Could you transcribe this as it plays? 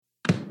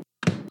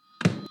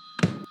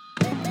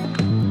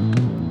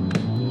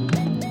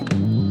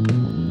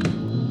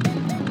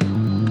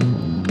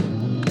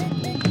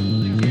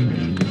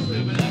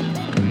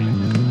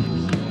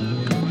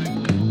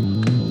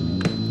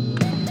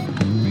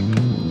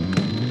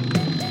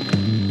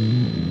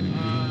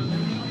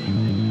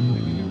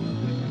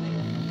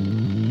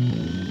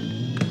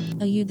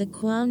you the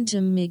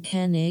quantum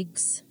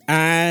mechanics.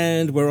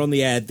 And we're on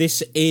the air.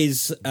 This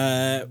is,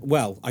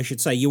 I should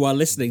say you are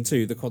listening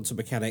to The Quantum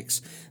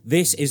Mechanics.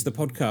 This is the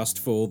podcast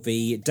for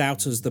the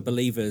doubters, the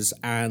believers,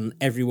 and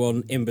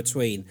everyone in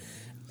between.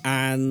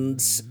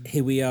 And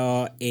here we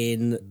are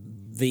in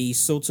the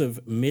sort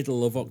of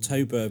middle of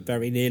October,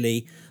 very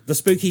nearly the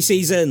spooky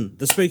season.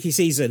 The spooky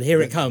season, here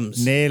it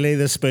comes. Nearly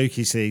the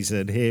spooky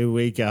season, here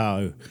we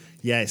go.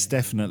 Yes,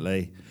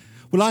 definitely.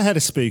 Well, I had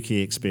a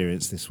spooky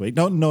experience this week.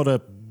 Not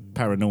a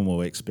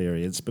paranormal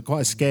experience, but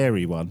quite a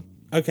scary one.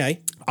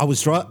 Okay. I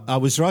was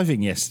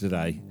driving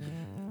yesterday,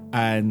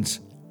 and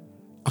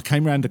I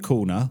came round a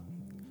corner,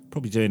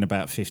 probably doing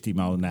about 50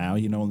 mile an hour,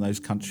 on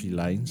those country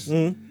lanes,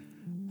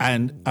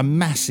 and a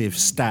massive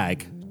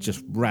stag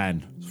just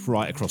ran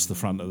right across the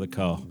front of the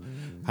car.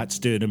 Had to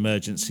do an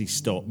emergency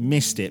stop,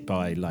 missed it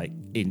by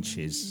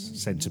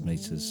inches,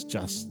 centimetres,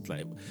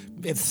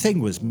 the thing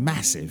was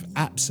massive,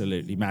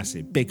 absolutely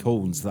massive, big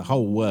horns, the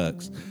whole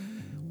works.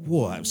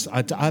 Whoa,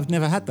 I've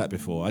never had that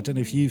before. I don't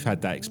know if you've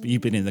had that.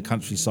 You've been in the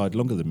countryside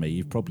longer than me.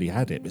 You've probably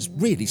had it. It's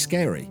really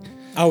scary.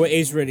 Oh, it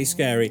is really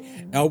scary.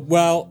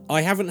 Well,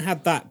 I haven't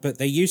had that, but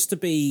there used to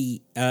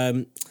be...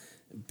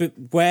 But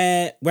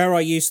where I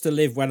used to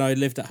live when I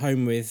lived at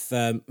home with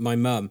my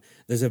mum,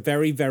 there's a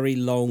very, very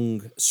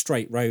long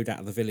straight road out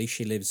of the village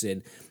she lives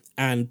in.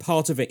 And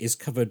part of it is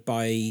covered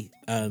by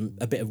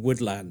a bit of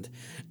woodland.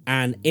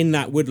 And in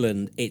that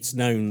woodland, it's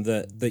known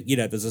that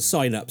there's a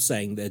sign up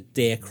saying the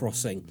deer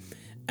crossing.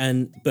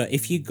 But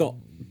if you got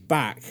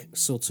back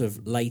sort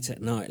of late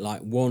at night,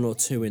 like 1 or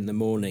 2 in the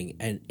morning,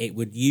 and it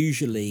would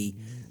usually,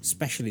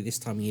 especially this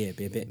time of year,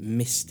 be a bit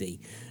misty.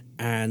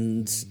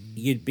 And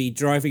you'd be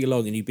driving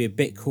along and you'd be a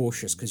bit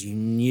cautious because you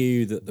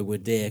knew that there were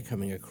deer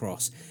coming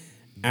across.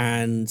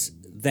 And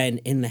then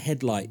in the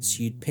headlights,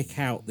 you'd pick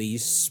out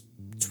these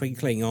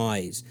twinkling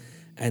eyes,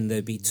 and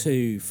there'd be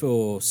 2,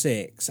 4,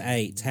 6,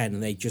 8, 10,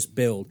 and they'd just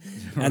build.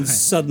 Right. And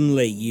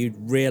suddenly you'd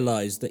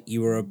realise that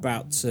you were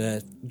about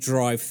to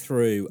drive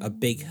through a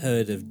big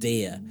herd of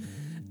deer.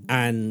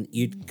 And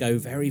you'd go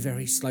very,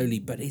 very slowly,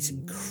 but it's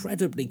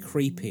incredibly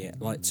creepy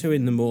at 2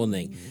 in the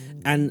morning.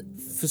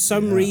 And for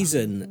some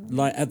reason,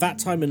 at that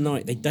time of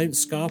night, they don't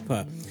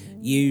scarper.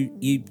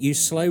 You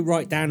slow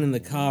right down in the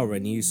car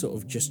and you sort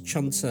of just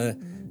chunter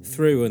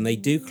through, and they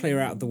do clear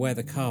out of the way of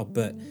the car,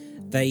 but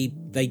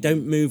they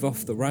don't move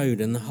off the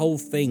road, and the whole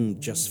thing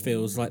just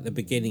feels like the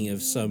beginning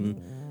of some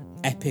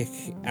epic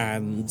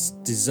and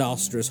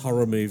disastrous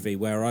horror movie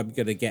where I'm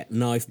going to get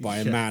knifed by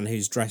a man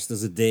who's dressed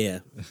as a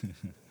deer.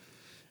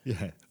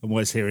 Yeah, I'm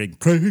always hearing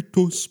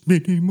Praetus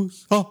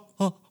Minimus, ha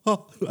ha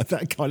ha, like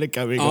that kind of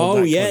going on.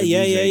 Oh yeah.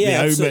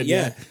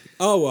 Yeah.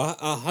 Oh,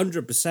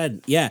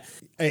 100%. Yeah.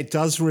 It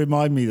does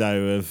remind me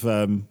though of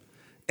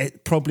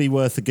it. Probably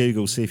worth a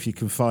Google, see if you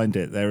can find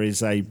it. There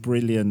is a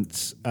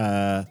brilliant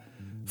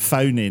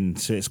phone in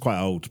to. It's quite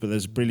old, but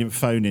there's a brilliant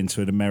phone in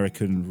to an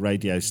American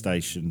radio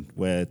station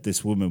where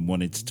this woman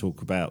wanted to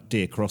talk about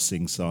deer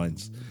crossing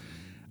signs.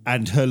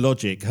 And her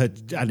logic,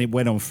 and it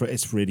went on for,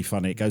 it's really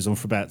funny, it goes on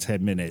for about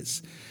 10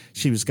 minutes.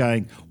 She was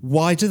going,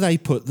 why do they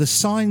put the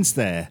signs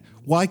there?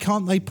 Why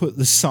can't they put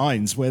the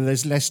signs where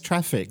there's less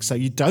traffic so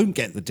you don't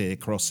get the deer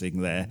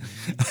crossing there?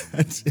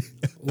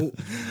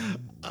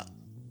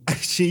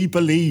 She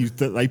believed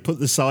that they put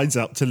the signs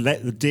up to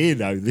let the deer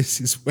know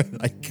this is where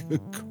they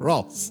could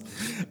cross.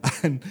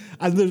 And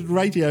the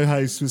radio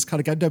host was kind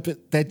of going, no,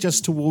 but they're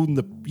just to warn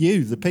the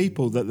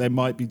people, that there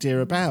might be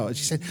deer about. And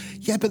she said,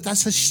 yeah, but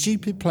that's a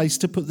stupid place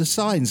to put the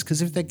signs,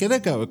 because if they're going to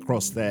go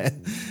across there,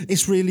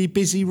 it's really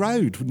busy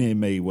road near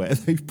me where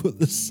they've put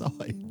the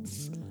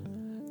signs.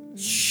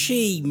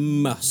 She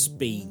must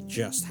be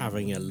just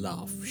having a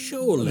laugh,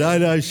 surely.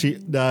 No,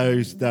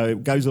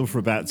 it goes on for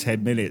about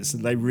 10 minutes,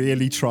 and they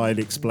really try and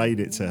explain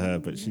it to her,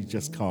 but she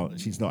just can't.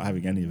 She's not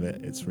having any of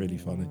it. It's really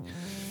funny.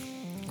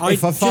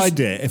 If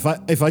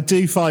I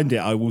do find it,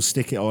 I will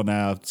stick it on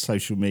our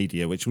social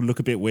media, which will look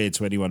a bit weird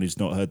to anyone who's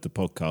not heard the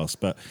podcast.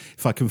 But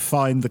if I can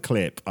find the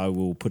clip, I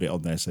will put it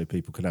on there so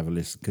people can have a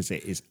listen, because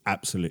it is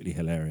absolutely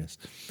hilarious.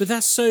 But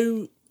that's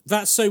so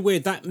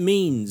weird. That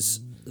means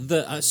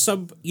that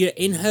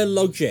in her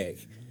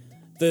logic,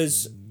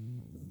 there's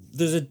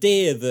a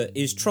deer that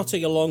is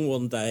trotting along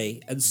one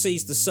day and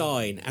sees the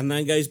sign and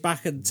then goes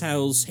back and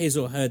tells his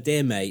or her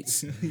deer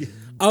mates,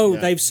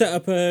 they've set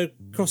up a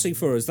crossing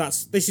for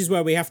us. This is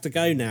where we have to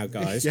go now,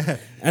 guys. Yeah.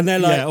 And they're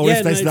like,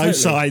 if there's no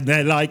sign,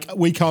 they're like,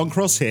 we can't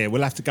cross here.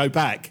 We'll have to go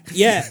back.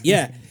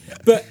 Yeah.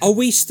 But are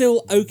we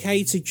still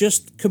okay to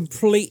just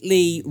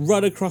completely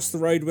run across the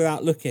road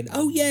without looking?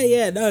 Oh,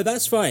 yeah, no,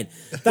 that's fine.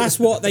 That's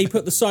what they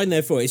put the sign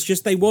there for. It's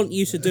just they want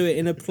you to do it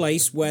in a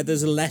place where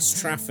there's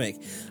less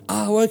traffic.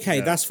 Oh,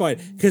 okay, that's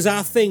fine. Because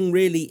our thing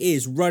really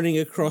is running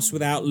across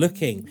without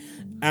looking.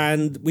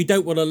 And we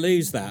don't want to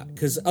lose that,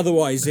 because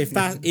otherwise,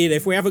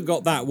 if we haven't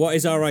got that, what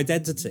is our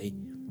identity?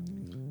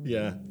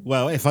 Yeah.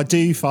 Well, if I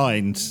do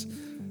find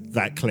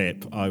that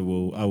clip, I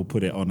will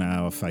put it on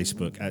our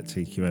Facebook at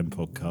TQM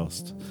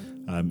Podcast.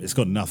 It's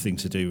got nothing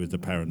to do with the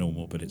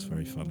paranormal, but it's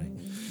very funny.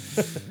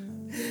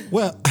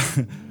 Well,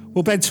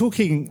 Well, Ben,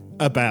 talking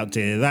about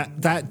deer,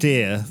 that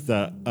deer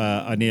that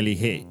I nearly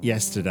hit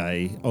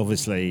yesterday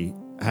obviously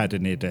had a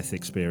near-death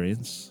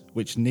experience,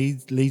 which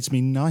leads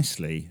me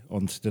nicely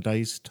onto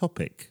today's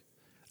topic,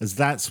 as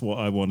that's what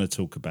I want to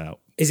talk about.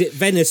 Is it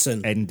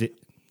venison?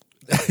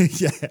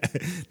 Yeah.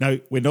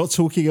 No, we're not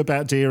talking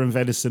about deer and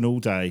venison all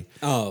day.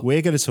 Oh.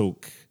 We're going to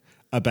talk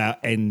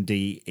about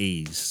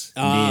NDEs,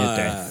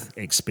 near-death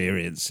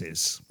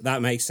experiences.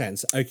 That makes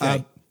sense.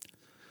 Okay.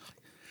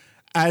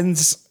 And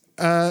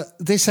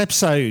this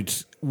episode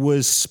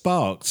was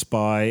sparked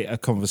by a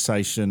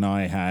conversation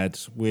I had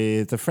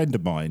with a friend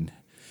of mine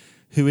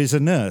who is a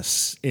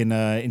nurse in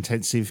an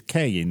intensive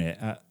care unit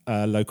at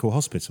a local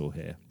hospital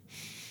here.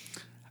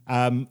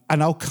 And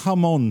I'll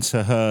come on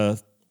to her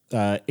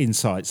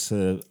insights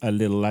a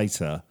little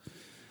later.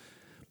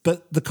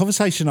 But the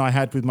conversation I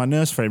had with my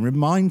nurse friend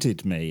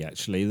reminded me,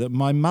 actually, that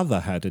my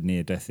mother had a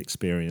near-death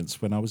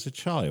experience when I was a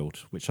child,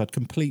 which I'd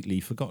completely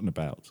forgotten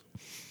about.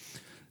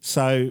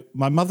 So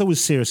my mother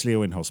was seriously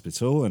ill in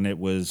hospital, and it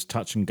was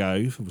touch and go.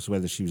 It was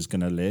whether she was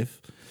going to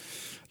live.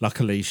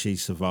 Luckily, she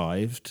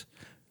survived.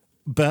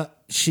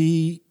 But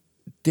she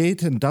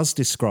did and does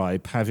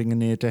describe having a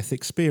near-death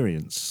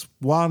experience,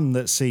 one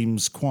that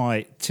seems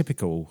quite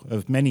typical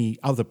of many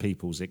other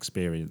people's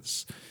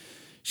experience.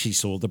 She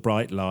saw the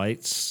bright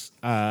lights.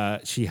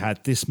 She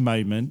had this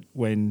moment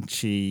when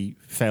she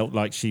felt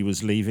like she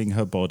was leaving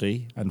her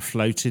body and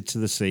floated to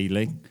the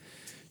ceiling.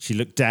 She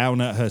looked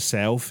down at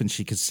herself and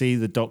she could see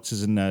the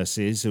doctors and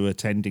nurses who were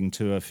tending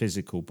to her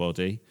physical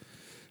body.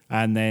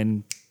 And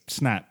then,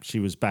 snap, she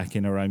was back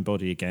in her own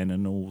body again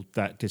and all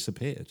that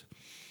disappeared.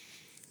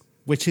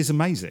 Which is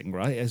amazing,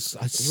 right? It's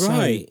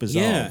so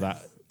bizarre. Yeah.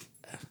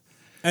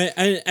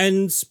 That.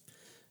 And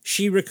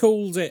she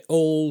recalled it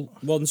all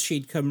once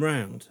she'd come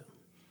round.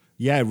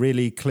 Yeah,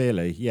 really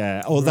clearly.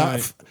 Yeah. Or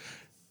Right.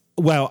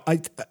 Well,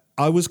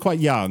 I was quite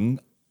young.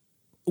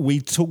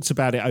 We talked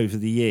about it over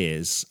the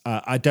years.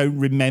 I don't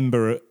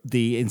remember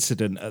the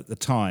incident at the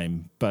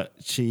time, but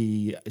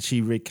she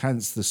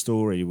recants the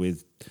story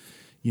with,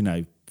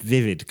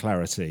 vivid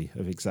clarity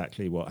of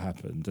exactly what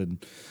happened.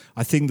 And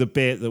I think the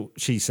bit that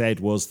she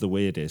said was the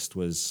weirdest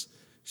was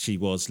she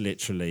was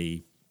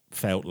literally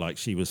felt like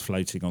she was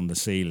floating on the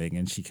ceiling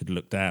and she could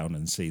look down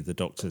and see the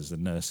doctors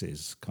and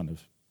nurses kind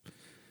of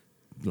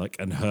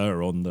and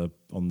her on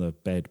the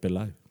bed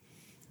below.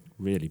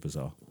 Really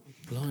bizarre.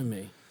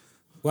 Blimey.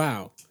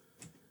 Wow.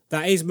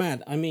 That is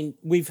mad. I mean,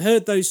 we've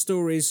heard those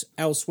stories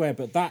elsewhere,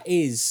 but that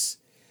is...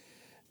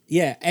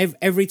 Yeah,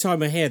 every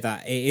time I hear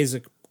that, it is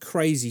a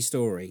crazy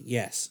story,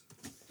 yes.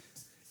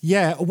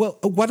 Yeah, well,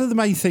 one of the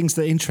main things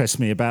that interests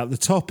me about the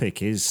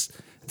topic is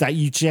that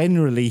you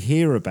generally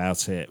hear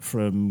about it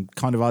from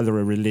kind of either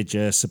a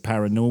religious, a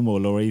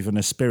paranormal, or even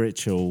a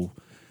spiritual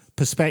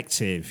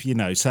perspective,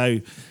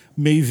 So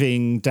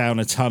moving down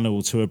a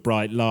tunnel to a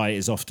bright light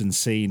is often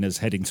seen as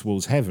heading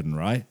towards heaven,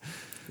 right?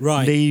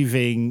 Right.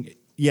 Leaving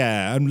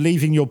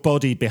your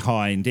body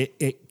behind,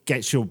 it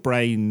gets your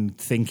brain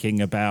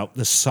thinking about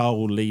the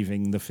soul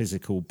leaving the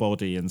physical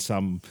body and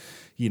some,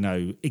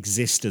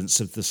 existence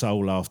of the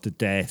soul after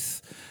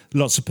death.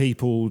 Lots of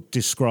people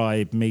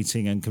describe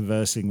meeting and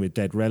conversing with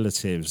dead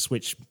relatives,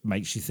 which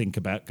makes you think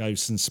about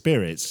ghosts and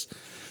spirits.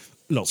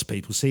 Lots of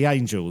people see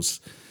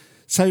angels.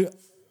 So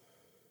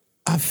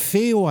I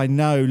feel I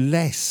know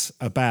less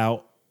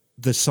about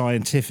the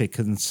scientific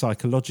and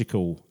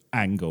psychological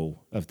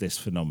angle of this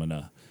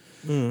phenomena.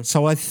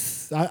 So I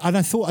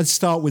thought I'd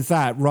start with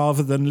that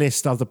rather than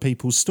list other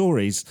people's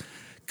stories,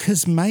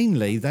 because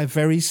mainly they're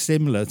very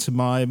similar to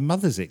my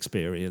mother's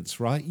experience,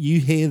 right? You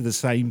hear the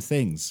same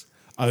things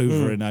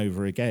over and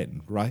over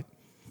again, right?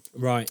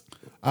 Right.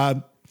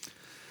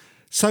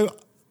 So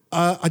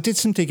I did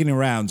some digging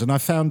around and I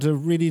found a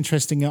really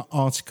interesting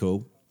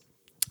article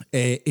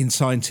in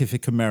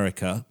Scientific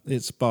America.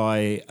 It's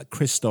by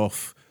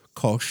Christoph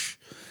Koch.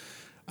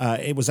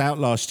 It was out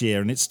last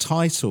year and it's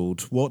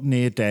titled "What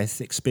Near-Death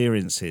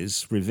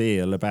Experiences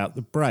Reveal About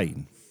the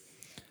Brain."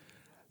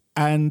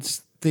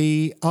 And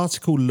the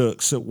article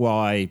looks at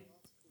why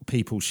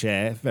people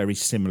share very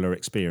similar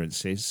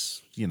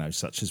experiences,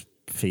 such as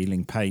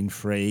feeling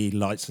pain-free,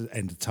 lights at the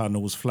end of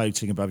tunnels,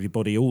 floating above your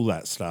body, all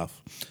that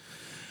stuff.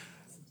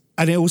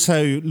 And it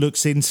also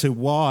looks into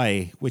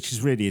why, which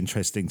is really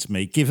interesting to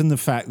me, given the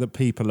fact that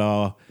people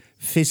are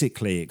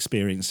physically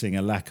experiencing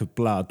a lack of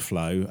blood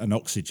flow and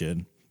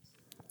oxygen,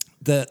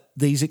 that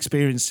these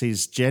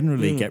experiences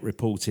generally get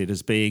reported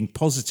as being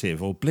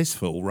positive or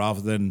blissful rather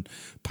than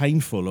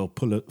painful or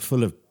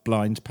full of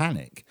blind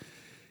panic.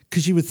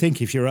 Because you would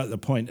think if you're at the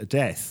point of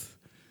death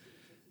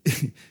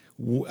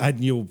and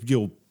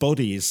your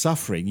body is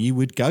suffering, you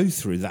would go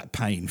through that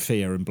pain,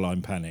 fear and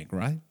blind panic,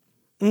 right?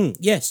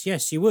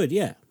 Yes, you would,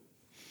 yeah.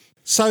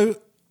 So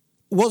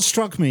what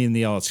struck me in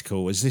the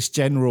article is this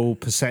general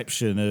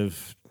perception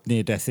of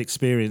near-death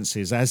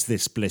experiences as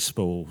this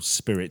blissful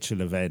spiritual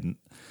event.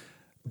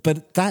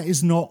 But that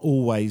is not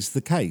always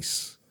the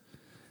case.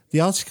 The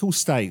article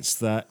states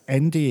that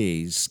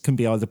NDEs can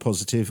be either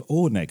positive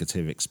or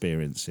negative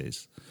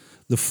experiences.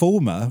 The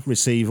former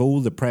receive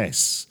all the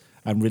press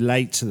and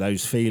relate to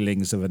those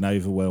feelings of an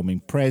overwhelming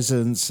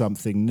presence,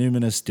 something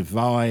numinous,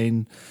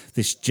 divine,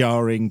 this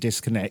jarring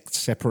disconnect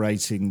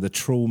separating the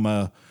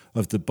trauma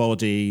of the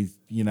body,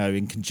 you know,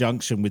 in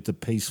conjunction with the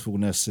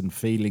peacefulness and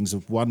feelings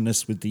of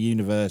oneness with the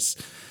universe.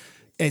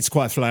 It's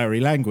quite flowery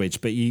language,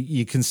 but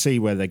you can see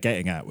where they're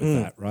getting at with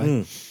that,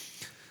 right?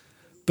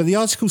 But the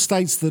article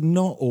states that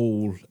not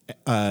all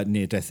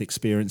near-death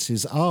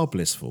experiences are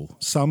blissful.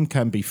 Some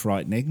can be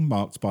frightening,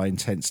 marked by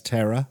intense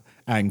terror,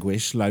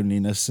 anguish,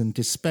 loneliness, and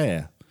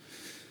despair.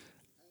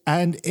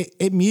 And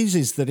it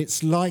muses that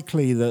it's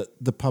likely that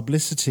the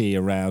publicity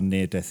around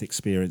near-death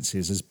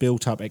experiences has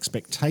built up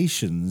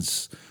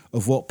expectations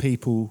of what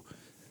people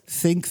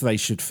think they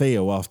should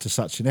feel after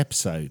such an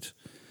episode.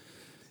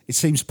 It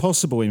seems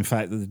possible, in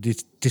fact, that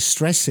the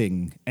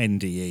distressing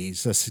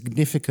NDEs are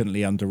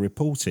significantly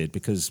underreported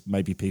because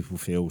maybe people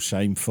feel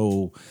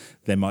shameful,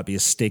 there might be a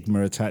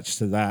stigma attached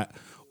to that,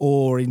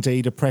 or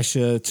indeed a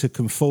pressure to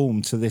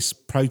conform to this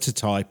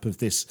prototype of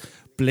this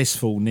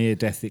blissful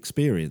near-death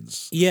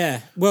experience.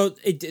 Yeah, well,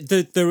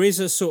 there is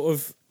a sort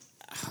of,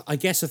 I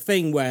guess, a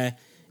thing where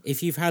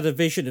if you've had a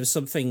vision of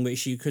something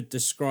which you could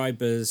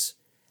describe as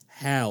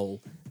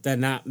hell, then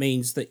that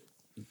means that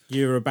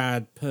you're a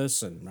bad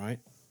person, right?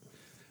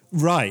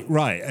 Right.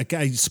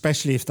 Okay,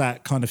 especially if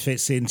that kind of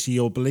fits into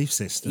your belief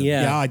system.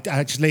 Yeah.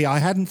 I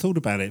hadn't thought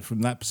about it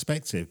from that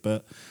perspective,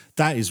 but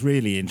that is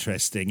really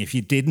interesting. If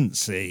you didn't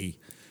see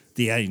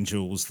the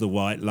angels, the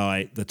white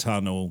light, the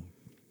tunnel,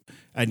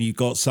 and you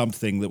got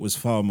something that was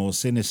far more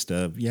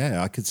sinister,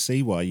 I could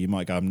see why you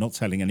might go, I'm not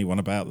telling anyone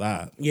about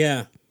that.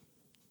 Yeah.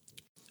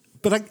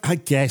 But I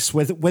guess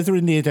whether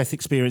a near-death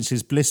experience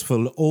is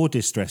blissful or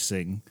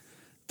distressing,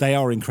 they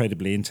are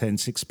incredibly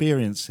intense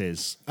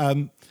experiences.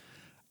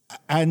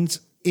 And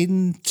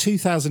in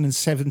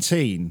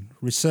 2017,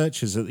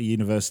 researchers at the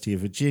University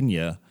of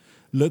Virginia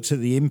looked at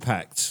the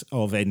impact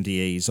of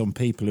NDEs on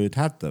people who had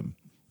had them.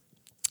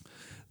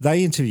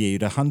 They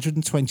interviewed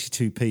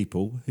 122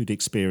 people who'd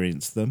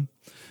experienced them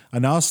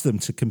and asked them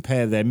to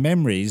compare their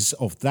memories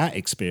of that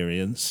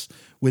experience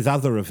with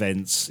other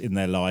events in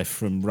their life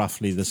from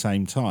roughly the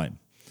same time.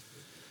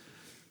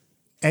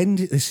 And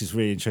this is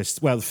really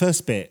interesting. Well, the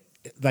first bit,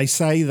 they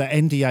say that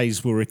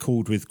NDAs were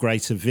recalled with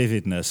greater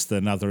vividness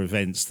than other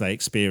events they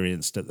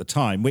experienced at the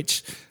time,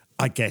 which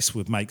I guess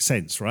would make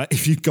sense, right?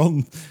 If you've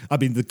gone, I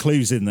mean, the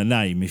clue's in the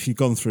name. If you've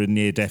gone through a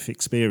near-death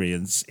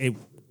experience, it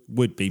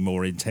would be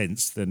more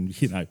intense than,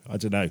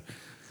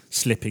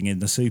 slipping in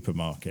the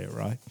supermarket,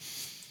 right?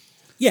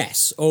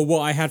 Yes, or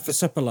what I had for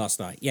supper last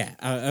night. Yeah,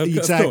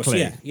 exactly. Of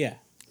course, yeah.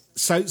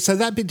 So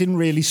that bit didn't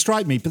really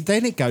strike me, but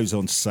then it goes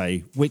on to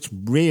say, which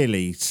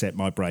really set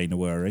my brain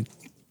a-whirring,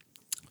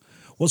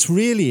 what's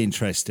really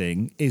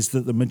interesting is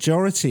that the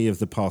majority of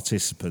the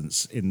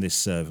participants in this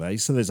survey,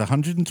 so there's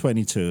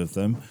 122 of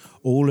them,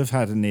 all have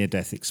had a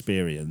near-death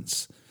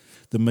experience.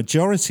 The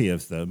majority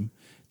of them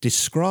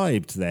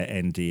described their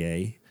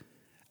NDE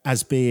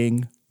as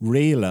being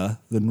realer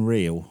than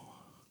real,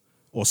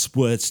 or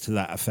words to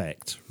that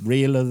effect,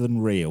 realer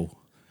than real.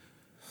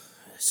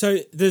 So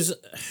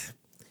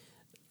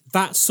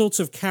that sort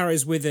of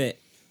carries with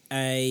it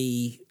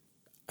an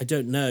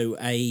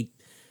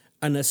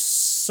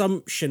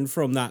assumption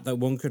from that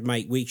one could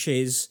make, which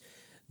is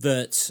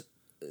that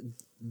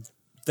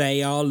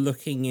they are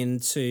looking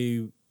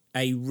into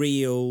a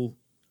real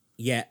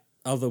yet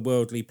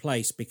otherworldly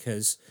place,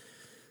 because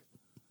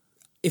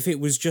if it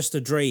was just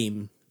a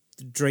dream,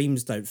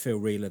 dreams don't feel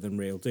realer than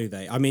real, do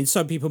they? I mean,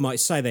 some people might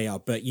say they are,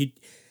 but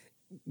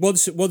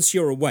once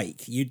you're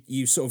awake,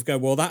 you sort of go,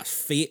 well, that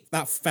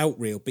felt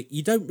real, but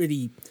you don't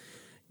really,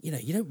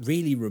 you don't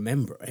really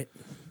remember it.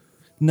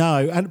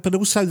 No, but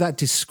also that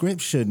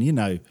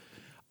description,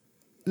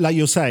 like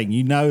you're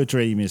saying, a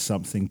dream is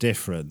something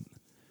different.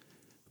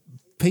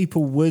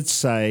 People would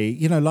say,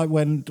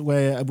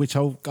 which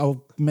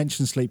I'll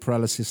mention sleep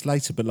paralysis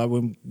later, but like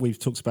when we've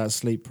talked about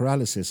sleep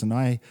paralysis and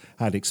I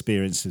had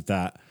experience of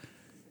that,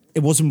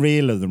 it wasn't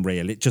realer than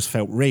real, it just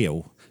felt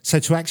real. So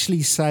to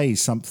actually say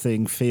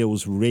something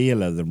feels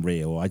realer than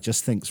real, I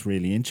just think is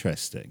really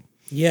interesting.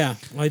 Yeah,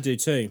 I do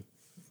too.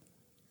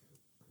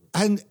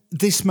 And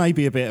this may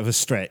be a bit of a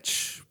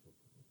stretch,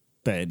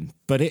 Ben,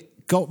 but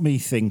it got me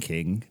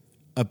thinking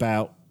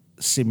about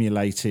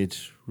simulated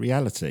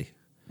reality.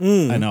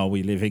 And are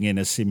we living in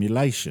a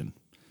simulation?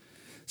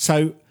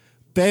 So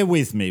bear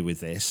with me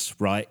with this,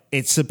 right?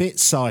 It's a bit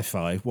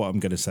sci-fi, what I'm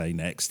going to say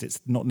next. It's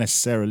not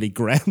necessarily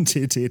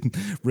grounded in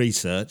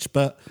research,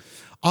 but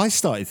I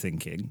started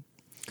thinking,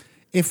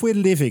 if we're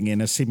living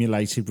in a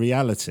simulated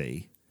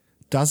reality,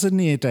 does a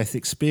near-death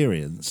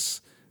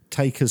experience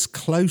take us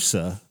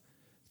closer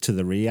to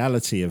the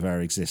reality of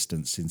our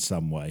existence in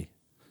some way?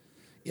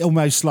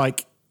 Almost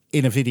like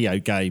in a video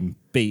game,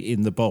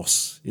 beating the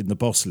boss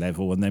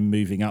level and then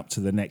moving up to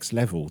the next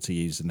level, to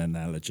use an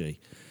analogy.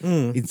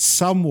 In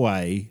some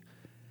way,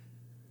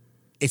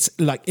 it's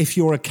like if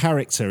you're a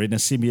character in a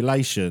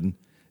simulation,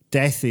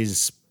 death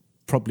is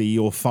probably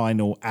your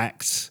final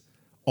act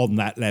on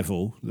that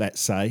level,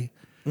 let's say.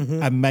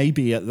 And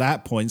maybe at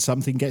that point,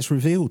 something gets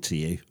revealed to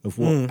you of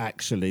what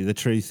actually the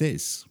truth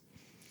is.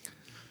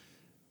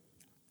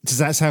 Does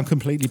that sound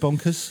completely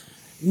bonkers?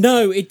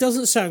 No, it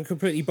doesn't sound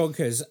completely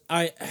bonkers.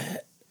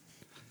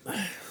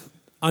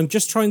 I'm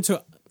just trying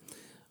to.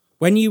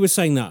 When you were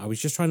saying that, I was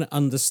just trying to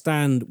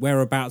understand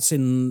whereabouts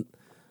in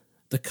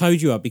the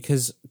code you are,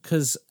 because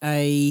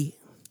a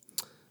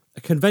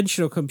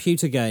conventional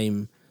computer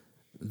game,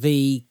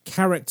 the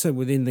character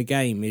within the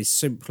game is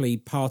simply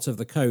part of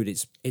the code.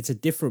 It's a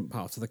different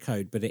part of the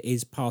code, but it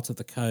is part of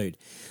the code.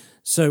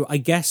 So I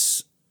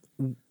guess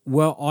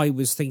what I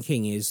was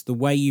thinking is the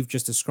way you've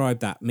just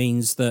described that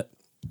means that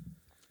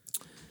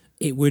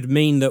it would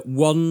mean that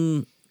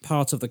one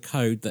part of the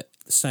code that,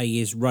 say,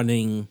 is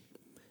running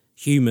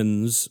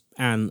humans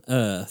and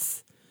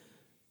Earth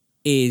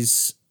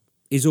is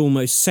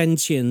almost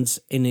sentient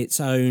in its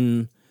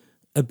own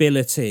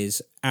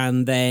abilities,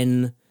 and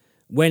then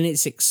when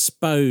it's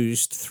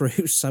exposed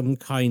through some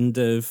kind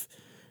of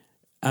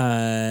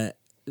I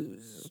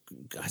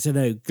don't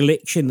know,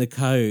 glitch in the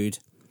code,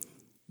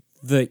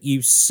 that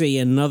you see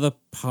another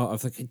part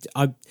of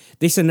the...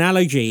 this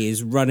analogy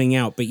is running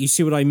out, but you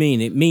see what I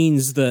mean? It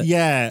means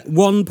that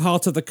one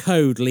part of the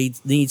code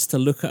needs to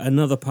look at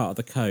another part of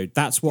the code.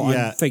 That's what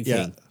I'm thinking.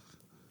 Yeah.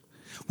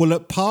 Well,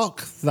 look,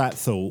 park that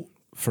thought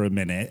for a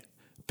minute,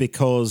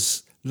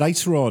 because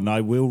later on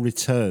I will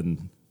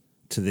return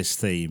to this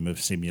theme of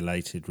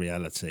simulated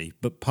reality,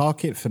 but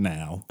park it for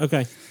now.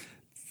 Okay.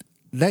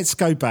 Let's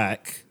go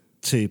back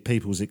to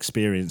people's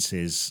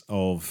experiences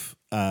of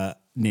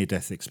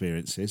near-death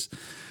experiences.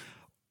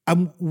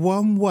 And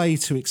one way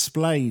to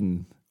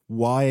explain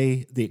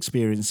why the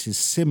experience is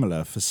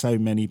similar for so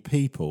many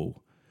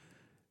people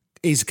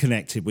is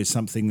connected with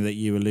something that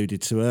you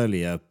alluded to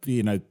earlier,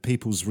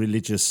 people's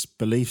religious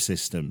belief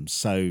systems.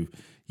 So,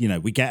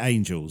 we get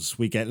angels,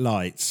 we get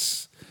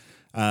lights,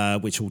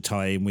 which all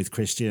tie in with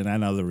Christian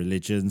and other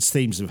religions,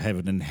 themes of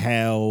heaven and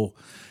hell,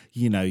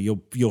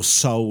 your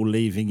soul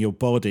leaving your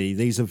body.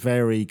 These are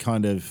very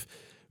kind of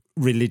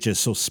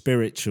religious or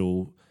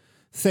spiritual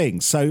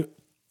things. So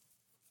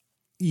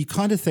you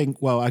kind of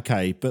think, well,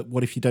 okay, but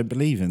what if you don't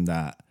believe in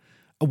that?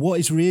 And what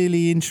is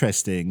really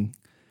interesting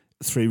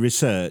through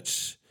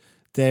research,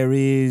 there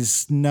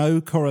is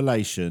no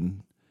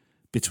correlation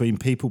between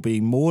people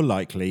being more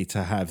likely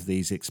to have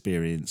these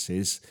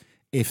experiences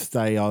if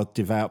they are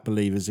devout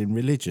believers in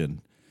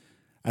religion.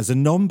 As a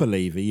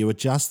non-believer, you are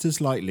just as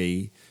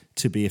likely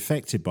to be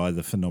affected by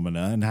the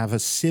phenomena and have a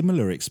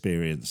similar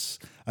experience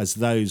as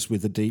those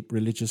with a deep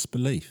religious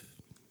belief.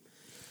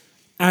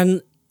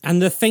 And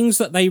the things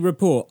that they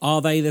report,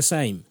 are they the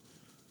same?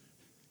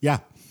 Yeah.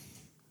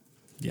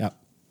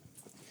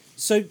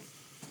 So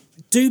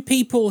do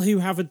people who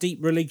have a deep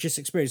religious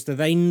experience, have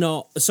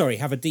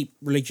a deep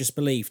religious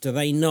belief, do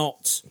they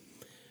not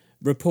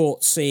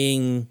report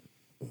seeing,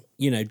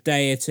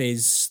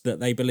 deities that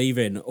they believe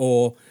in?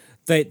 Or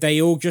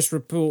they all just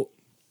report,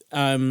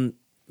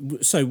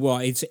 so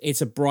what,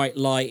 it's a bright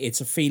light,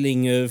 it's a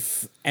feeling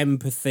of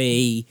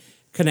empathy,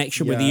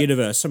 connection with the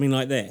universe, something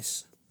like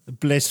this?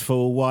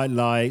 Blissful, white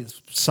light.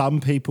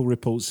 Some people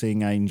report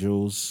seeing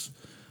angels.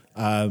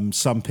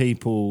 Some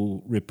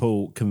people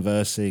report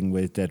conversing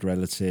with dead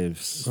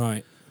relatives.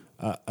 Right.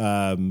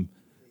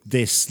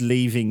 This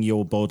leaving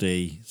your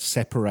body,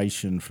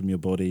 separation from your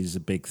body is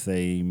a big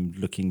theme,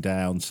 looking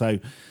down. So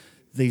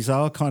these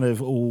are kind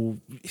of all,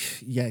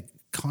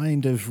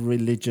 kind of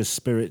religious,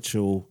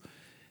 spiritual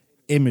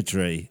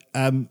imagery,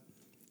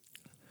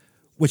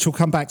 which we'll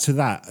come back to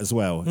that as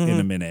well in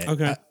a minute.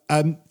 Okay.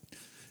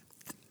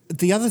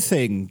 The other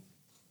thing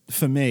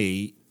for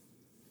me,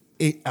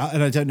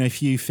 and I don't know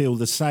if you feel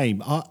the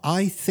same,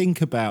 I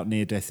think about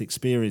near-death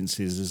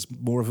experiences as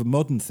more of a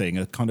modern thing,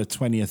 a kind of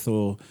 20th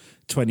or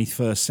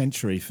 21st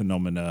century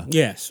phenomena.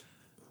 Yes.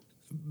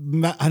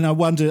 And I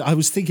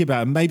was thinking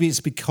about it, maybe it's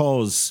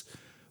because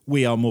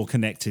we are more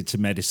connected to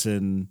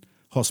medicine,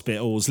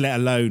 hospitals, let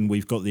alone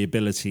we've got the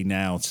ability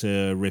now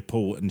to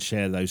report and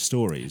share those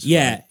stories.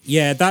 Yeah,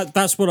 right?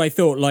 That's what I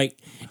thought. Like,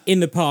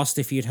 in the past,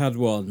 if you'd had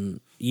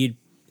one,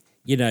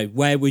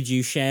 where would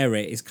you share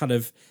it?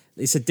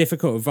 It's a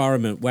difficult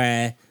environment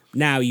where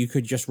now you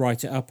could just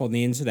write it up on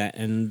the internet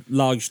and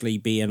largely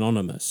be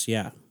anonymous.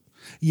 Yeah.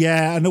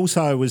 Yeah. And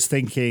also I was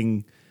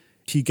thinking,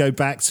 if you go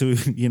back to,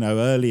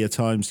 earlier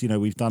times,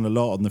 we've done a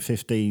lot on the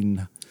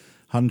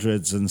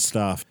 1500s and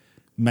stuff.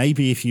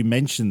 Maybe if you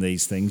mention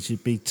these things,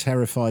 you'd be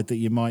terrified that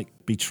you might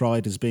be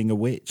tried as being a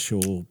witch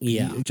or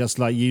just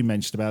like you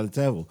mentioned about the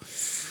devil.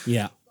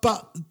 Yeah.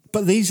 But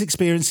these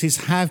experiences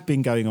have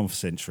been going on for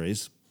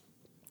centuries.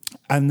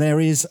 And there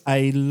is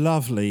a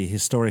lovely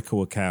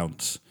historical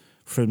account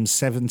from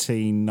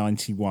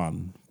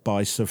 1791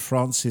 by Sir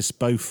Francis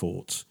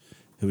Beaufort,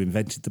 who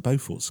invented the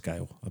Beaufort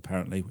scale,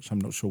 apparently, which I'm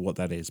not sure what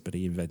that is, but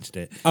he invented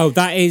it. Oh,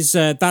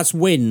 that's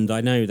wind. I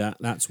know that.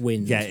 That's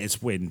wind. Yeah,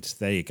 it's wind.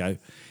 There you go.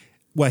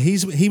 Well,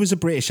 he was a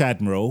British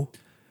admiral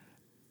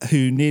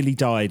who nearly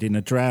died in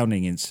a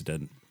drowning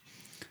incident.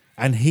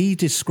 And he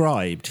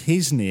described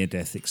his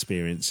near-death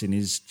experience in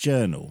his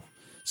journal.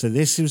 So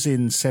this was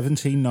in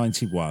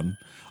 1791.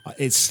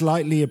 It's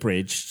slightly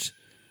abridged,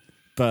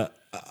 but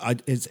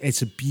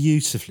it's a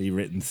beautifully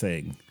written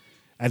thing.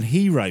 And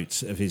he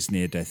wrote of his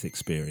near-death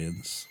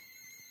experience,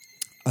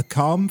 "A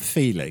calm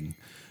feeling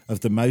of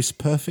the most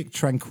perfect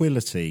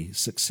tranquility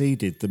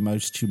succeeded the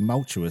most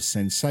tumultuous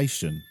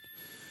sensation.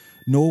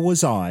 Nor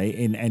was I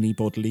in any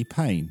bodily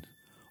pain.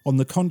 On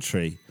the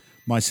contrary,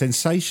 my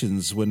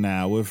sensations were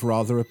now of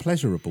rather a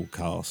pleasurable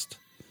cast.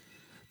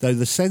 Though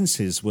the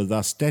senses were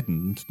thus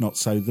deadened, not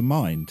so the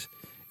mind.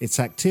 Its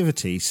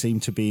activity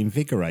seemed to be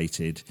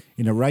invigorated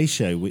in a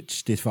ratio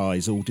which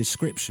defies all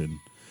description.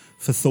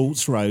 For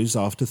thoughts rose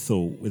after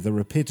thought with a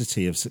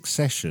rapidity of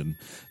succession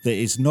that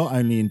is not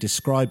only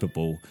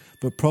indescribable,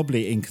 but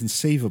probably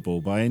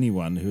inconceivable by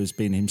anyone who has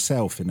been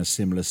himself in a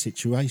similar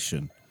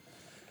situation.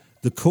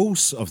 The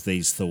course of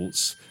these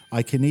thoughts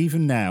I can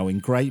even now in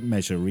great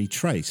measure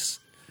retrace.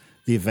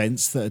 The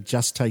events that had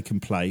just taken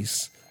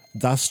place,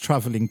 thus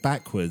travelling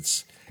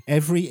backwards,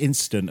 every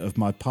instant of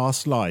my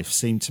past life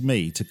seemed to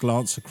me to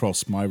glance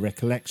across my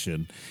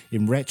recollection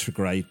in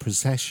retrograde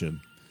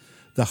procession.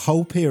 The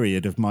whole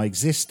period of my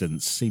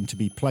existence seemed to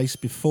be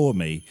placed before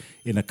me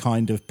in a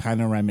kind of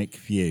panoramic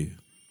view."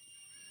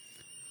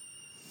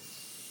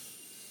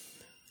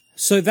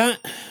 So that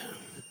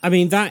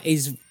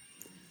is,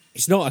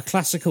 it's not a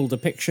classical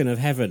depiction of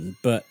heaven,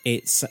 but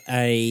it's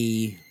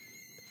a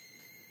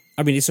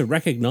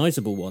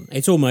recognizable one.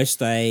 It's almost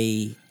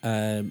I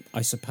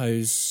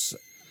suppose,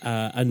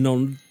 a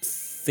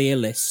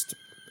non-theist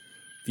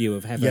view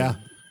of heaven.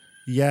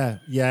 Yeah.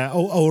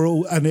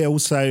 And it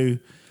also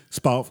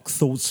sparked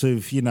thoughts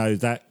of,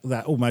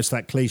 that almost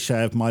that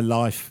cliche of my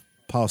life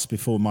passed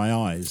before my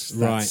eyes.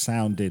 That Right.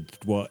 sounded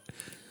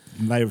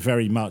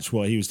very much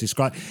what he was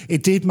describing.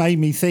 It did make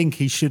me think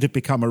he should have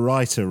become a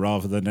writer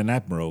rather than an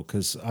admiral,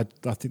 because I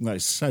think that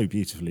is so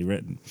beautifully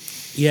written.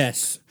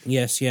 Yes.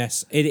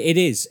 It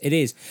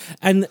is.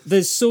 And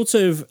there's sort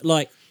of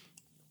like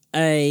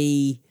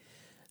a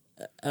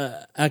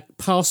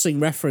passing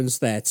reference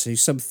there to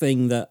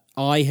something that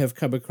I have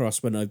come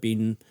across when I've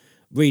been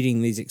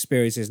reading these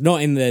experiences,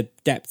 not in the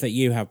depth that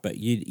you have, but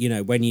you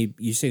know when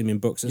you see them in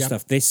books and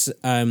stuff. This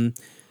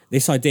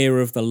idea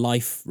of the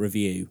life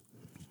review.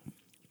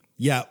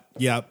 Yeah.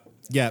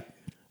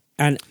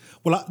 And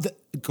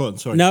go on.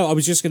 Sorry. no, I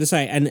was just going to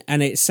say,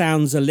 and it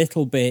sounds a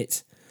little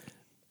bit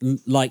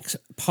like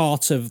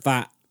part of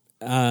that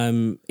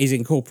is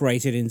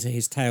incorporated into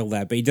his tale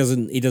there, but he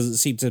doesn't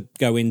seem to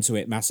go into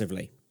it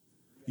massively.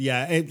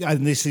 Yeah,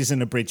 and this is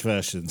an abridged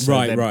version, so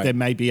Right. There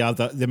may be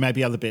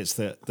other bits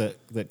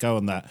that go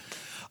on that.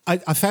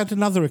 I found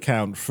another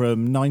account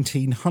from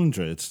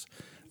 1900,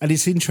 and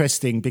it's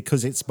interesting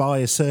because it's by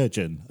a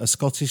surgeon, a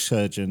Scottish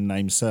surgeon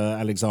named Sir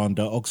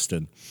Alexander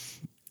Ogston.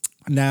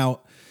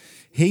 Now,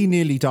 he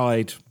nearly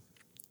died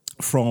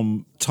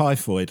from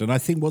typhoid, and I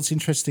think what's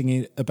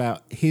interesting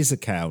about his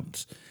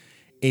account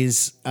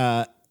is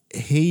I'm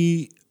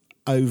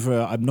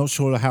not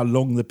sure how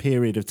long the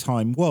period of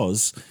time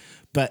was,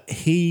 but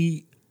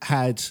he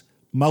had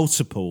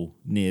multiple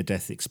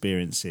near-death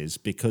experiences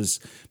because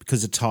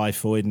of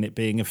typhoid and it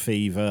being a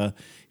fever.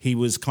 He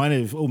was kind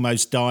of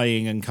almost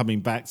dying and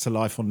coming back to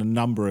life on a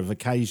number of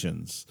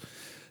occasions.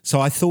 So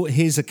I thought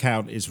his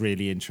account is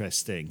really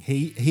interesting.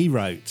 He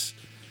wrote,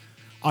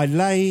 "I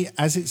lay,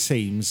 as it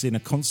seems, in a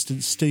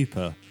constant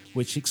stupor,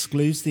 which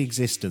excludes the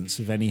existence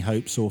of any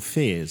hopes or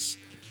fears.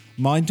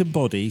 Mind and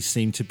body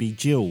seemed to be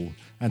dual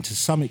and to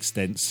some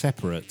extent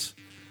separate.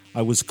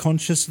 I was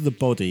conscious of the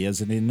body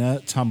as an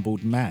inert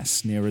tumbled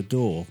mass near a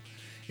door.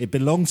 It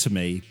belonged to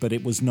me, but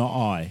it was not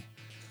I.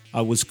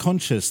 I was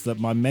conscious that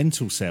my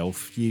mental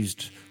self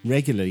used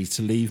regularly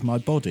to leave my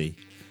body.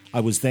 I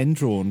was then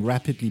drawn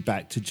rapidly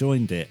back to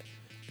joined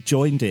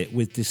it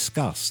with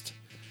disgust.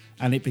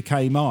 And it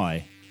became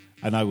I,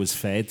 and I was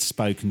fed,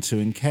 spoken to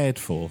and cared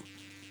for.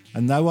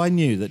 And though I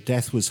knew that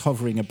death was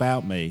hovering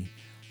about me,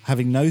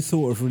 having no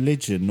thought of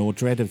religion nor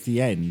dread of the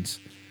end,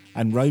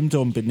 and roamed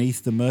on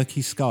beneath the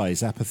murky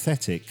skies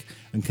apathetic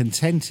and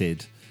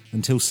contented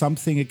until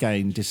something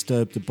again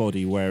disturbed the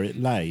body where it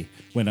lay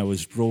when I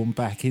was drawn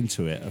back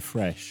into it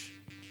afresh."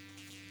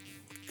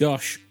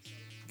 Gosh.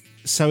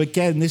 So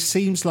again, this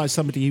seems like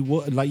somebody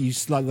who, like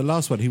the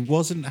last one, who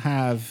wasn't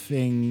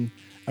having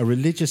a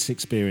religious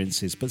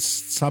experiences, but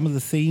some of the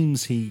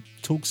themes he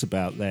talks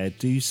about there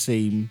do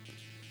seem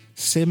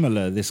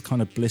similar. This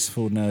kind of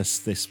blissfulness,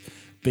 this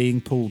being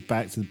pulled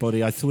back to the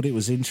body. I thought it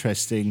was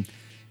interesting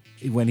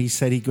when he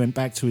said he went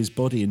back to his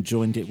body and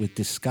joined it with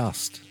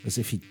disgust, as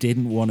if he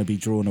didn't want to be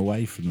drawn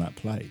away from that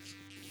place.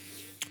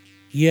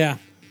 Yeah.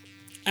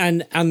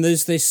 And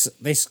there's this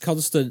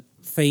constant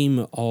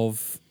theme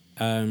of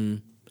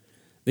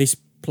this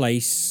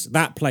place,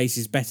 that place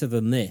is better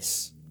than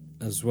this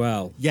as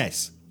well.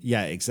 Yes,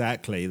 yeah,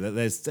 exactly.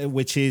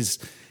 Which is,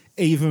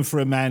 even for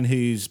a man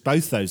who's,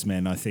 both those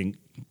men, I think,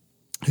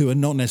 who are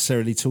not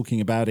necessarily talking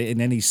about it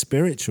in any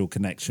spiritual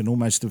connection,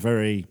 almost a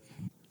very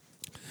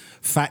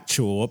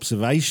factual,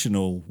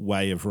 observational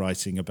way of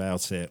writing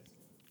about it.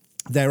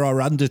 There are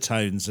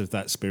undertones of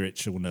that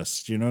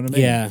spiritualness. Do you know what I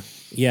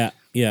mean?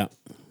 Yeah.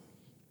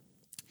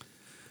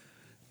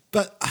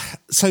 But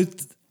so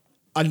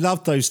I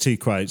love those two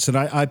quotes, and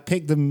I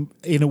picked them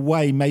in a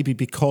way maybe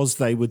because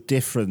they were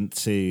different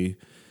to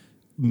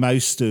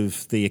most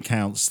of the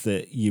accounts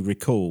that you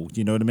recall.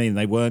 You know what I mean?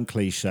 They weren't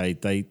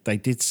cliched. They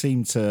did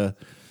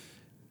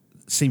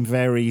seem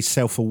very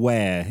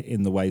self-aware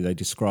in the way they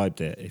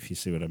described it, if you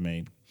see what I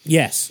mean.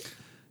 Yes.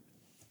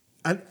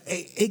 And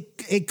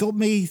it got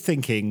me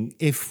thinking,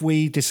 if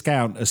we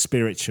discount a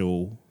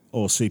spiritual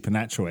or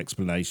supernatural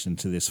explanation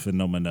to this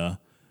phenomena,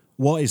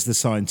 what is the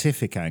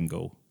scientific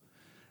angle?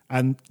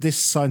 And this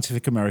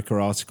Scientific America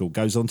article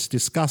goes on to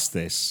discuss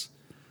this.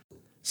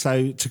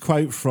 So to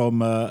quote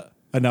from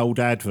an old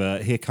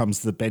advert, here comes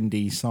the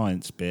bendy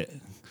science bit.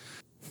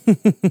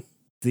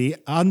 The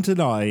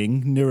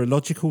underlying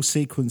neurological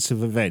sequence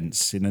of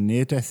events in a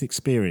near-death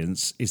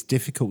experience is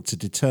difficult to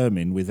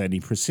determine with any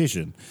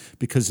precision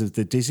because of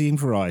the dizzying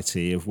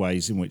variety of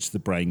ways in which the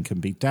brain can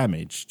be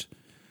damaged.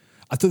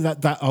 I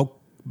thought that I'll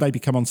maybe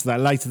come on to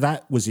that later.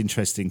 That was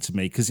interesting to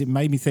me because it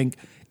made me think,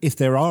 if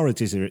there are a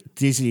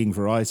dizzying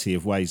variety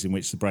of ways in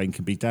which the brain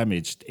can be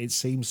damaged, it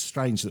seems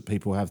strange that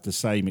people have the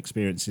same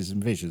experiences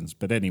and visions.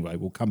 But anyway,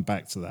 we'll come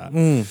back to that.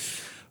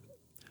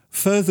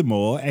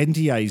 Furthermore,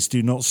 NDAs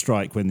do not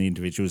strike when the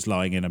individual is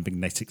lying in a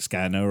magnetic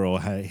scanner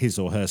or his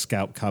or her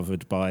scalp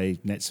covered by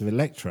nets of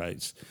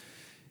electrodes.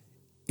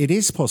 It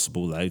is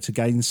possible, though, to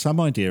gain some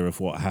idea of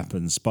what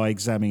happens by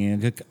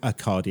examining a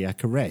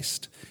cardiac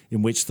arrest,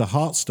 in which the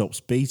heart stops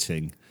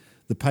beating.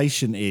 The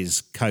patient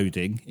is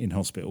coding, in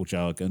hospital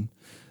jargon.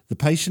 The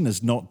patient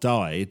has not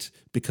died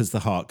because the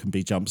heart can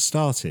be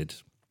jump-started.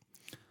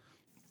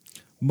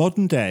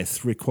 Modern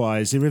death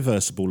requires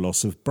irreversible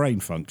loss of brain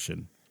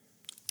function.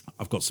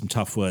 I've got some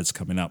tough words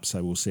coming up,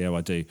 so we'll see how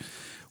I do.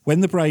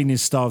 When the brain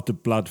is starved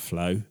of blood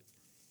flow,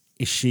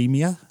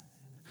 ischemia,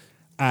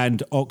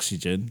 and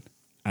oxygen,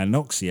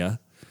 anoxia,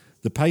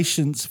 the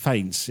patient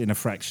faints in a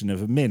fraction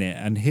of a minute,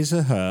 and his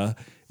or her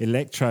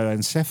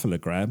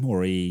electroencephalogram,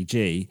 or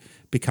EEG,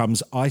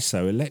 becomes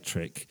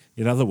isoelectric.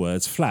 In other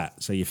words,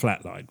 flat, so you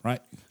flatline,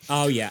 right?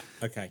 Oh, yeah,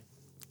 okay.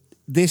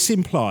 This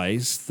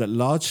implies that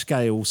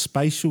large-scale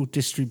spatial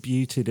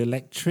distributed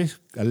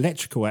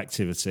electrical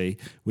activity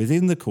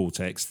within the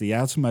cortex, the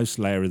outermost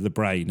layer of the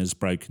brain, has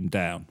broken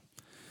down.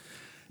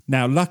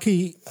 Now,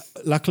 luckily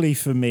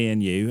for me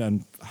and you,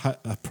 and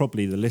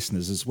probably the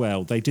listeners as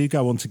well, they do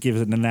go on to give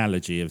an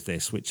analogy of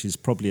this, which is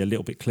probably a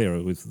little bit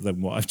clearer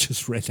than what I've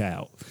just read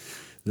out.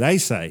 They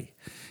say,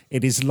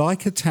 it is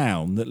like a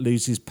town that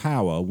loses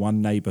power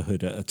one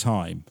neighbourhood at a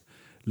time.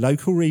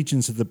 Local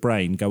regions of the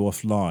brain go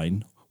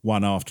offline,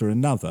 one after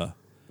another.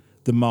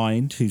 The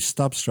mind, whose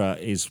substrate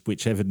is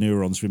whichever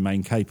neurons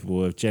remain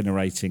capable of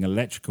generating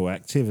electrical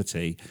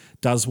activity,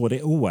 does what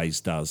it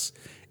always does.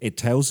 It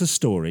tells a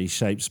story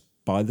shaped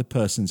by the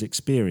person's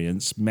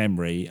experience,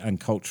 memory, and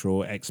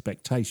cultural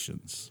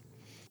expectations.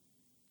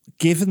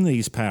 Given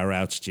these power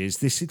outages,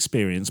 this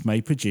experience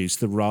may produce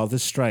the rather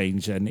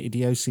strange and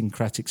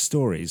idiosyncratic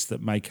stories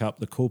that make up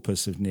the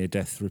corpus of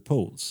near-death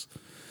reports.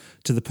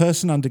 To the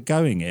person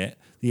undergoing it,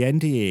 the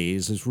NDE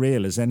is as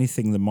real as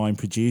anything the mind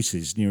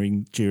produces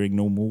during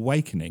normal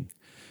awakening.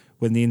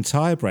 When the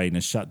entire brain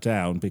is shut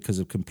down because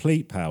of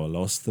complete power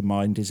loss, the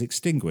mind is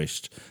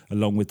extinguished,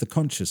 along with the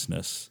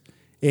consciousness.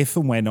 If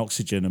and when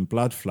oxygen and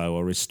blood flow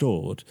are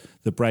restored,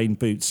 the brain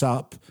boots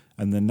up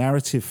and the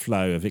narrative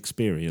flow of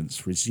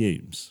experience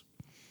resumes.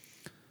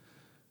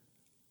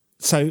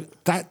 So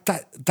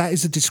that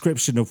is a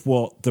description of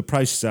what the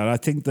process is. I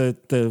think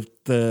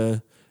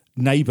the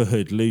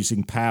neighbourhood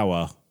losing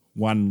power,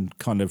 one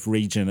kind of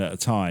region at a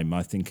time,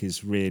 I think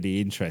is really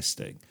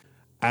interesting.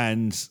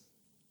 And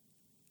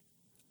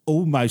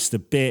almost a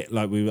bit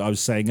like I was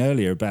saying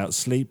earlier about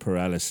sleep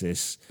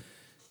paralysis,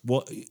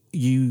 what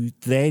you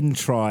then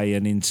try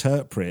and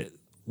interpret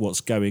what's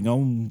going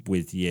on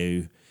with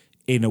you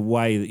in a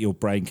way that your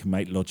brain can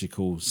make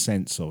logical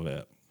sense of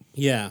it.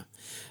 Yeah.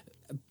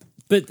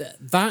 But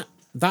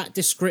that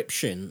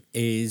description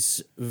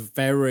is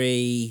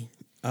very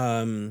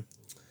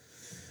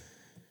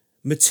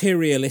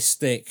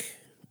materialistic,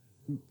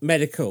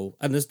 medical,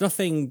 and there's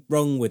nothing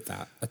wrong with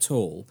that at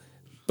all.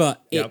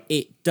 But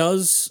it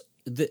does.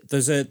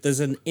 There's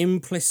an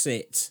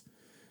implicit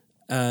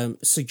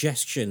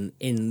suggestion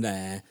in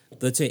there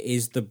that it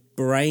is the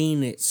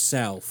brain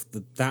itself,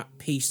 that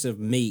piece of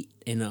meat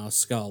in our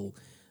skull,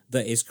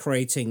 that is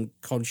creating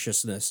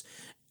consciousness,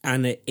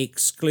 and it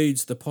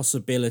excludes the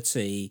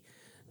possibility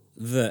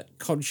that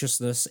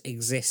consciousness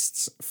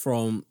exists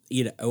from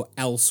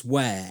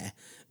elsewhere,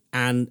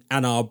 and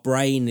our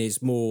brain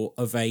is more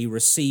of a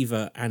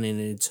receiver and an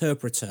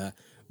interpreter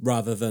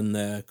rather than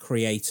the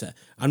creator.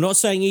 I'm not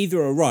saying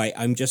either are right.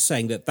 I'm just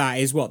saying that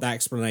is what that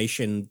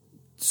explanation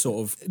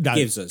sort of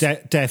gives us.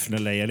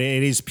 Definitely, and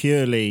it is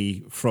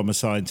purely from a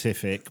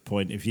scientific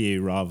point of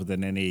view rather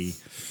than any,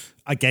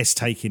 I guess,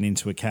 taking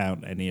into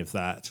account any of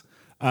that.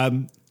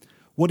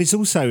 What is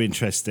also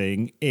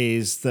interesting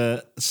is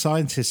that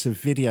scientists have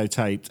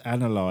videotaped,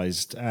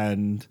 analysed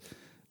and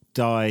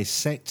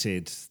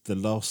dissected the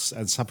loss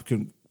and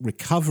subsequent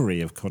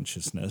recovery of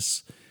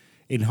consciousness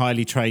in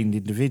highly trained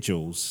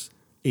individuals,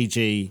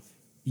 e.g.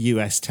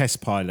 US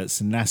test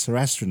pilots and NASA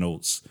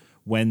astronauts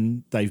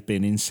when they've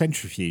been in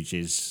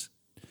centrifuges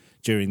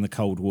during the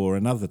Cold War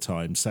and other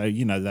times. So,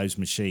 those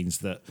machines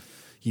that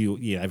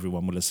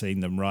everyone will have seen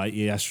them, right?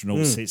 The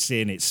astronaut sits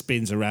in, it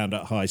spins around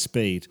at high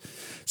speed.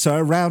 So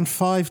around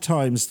 5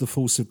 times the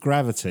force of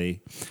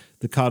gravity,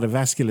 the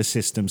cardiovascular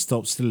system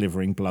stops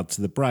delivering blood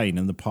to the brain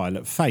and the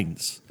pilot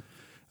faints.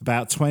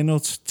 About 10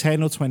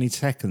 or 20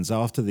 seconds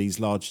after these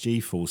large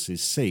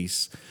G-forces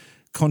cease,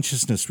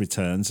 consciousness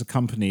returns,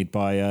 accompanied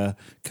by a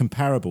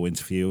comparable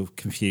interview of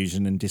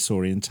confusion and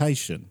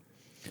disorientation.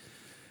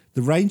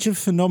 The range of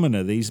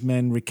phenomena these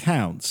men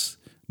recount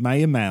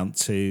may amount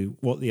to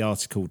what the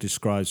article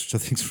describes, which I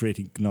think is a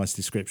really nice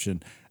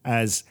description,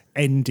 as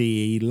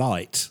NDE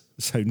light,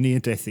 so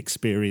near-death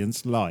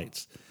experience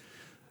light.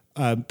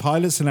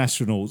 Pilots and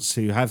astronauts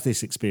who have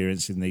this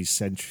experience in these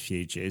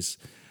centrifuges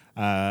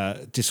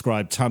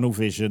describe tunnel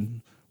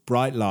vision,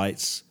 bright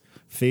lights,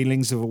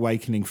 feelings of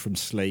awakening from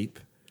sleep,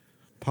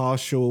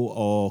 partial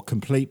or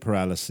complete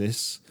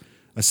paralysis,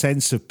 a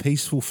sense of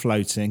peaceful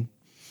floating,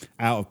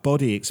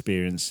 out-of-body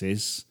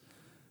experiences,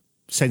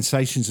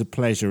 sensations of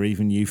pleasure,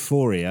 even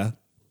euphoria,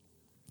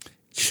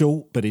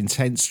 short but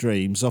intense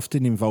dreams,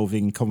 often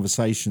involving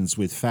conversations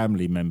with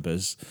family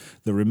members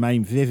that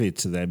remain vivid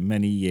to them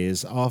many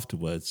years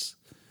afterwards.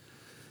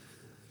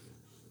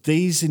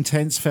 These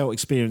intense felt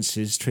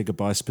experiences triggered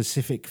by a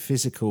specific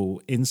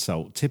physical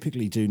insult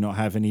typically do not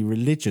have any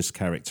religious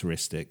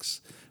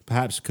characteristics,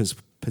 perhaps because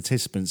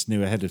participants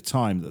knew ahead of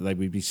time that they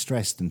would be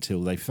stressed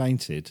until they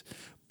fainted.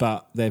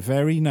 But their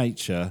very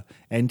nature,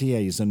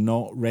 NDEs are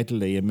not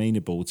readily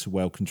amenable to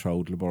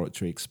well-controlled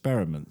laboratory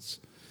experiments.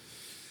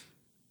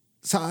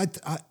 So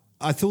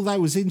I thought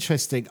that was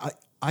interesting.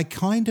 I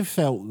kind of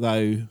felt,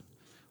 though,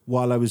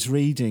 while I was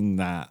reading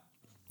that,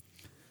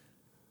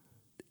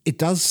 it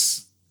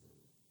does...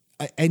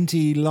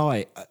 NDE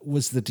light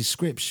was the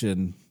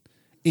description.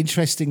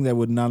 Interesting there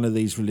were none of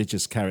these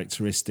religious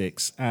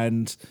characteristics.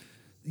 And,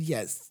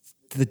 yes,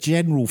 the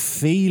general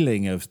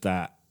feeling of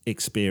that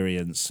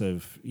experience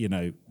of,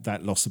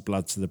 that loss of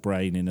blood to the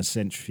brain in a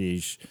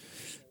centrifuge,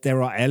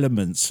 there are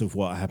elements of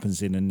what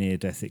happens in a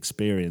near-death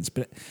experience.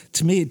 But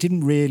to me, it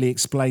didn't really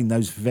explain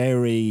those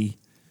very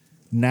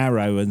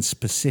narrow and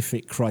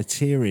specific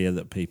criteria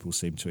that people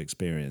seem to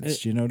experience.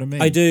 Do you know what I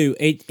mean? I do.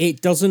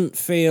 It doesn't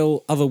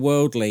feel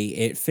otherworldly.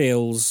 It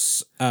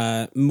feels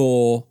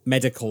more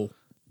medical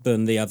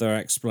than the other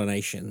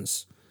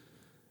explanations.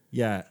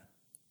 Yeah.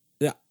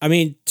 I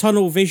mean,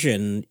 tunnel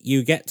vision,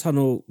 you get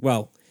tunnel...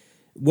 Well,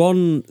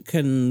 one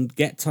can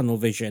get tunnel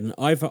vision.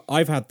 I've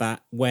had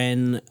that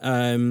when...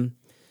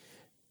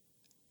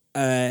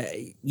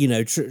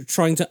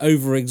 trying to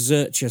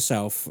overexert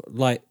yourself,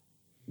 like,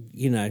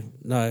 no,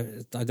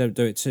 I don't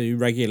do it too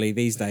regularly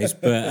these days,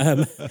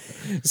 but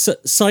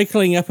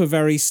cycling up a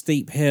very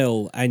steep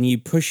hill and you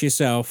push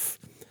yourself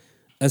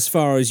as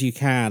far as you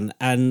can,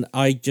 and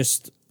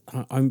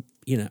I'm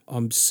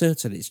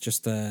certain it's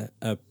just a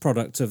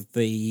product of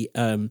the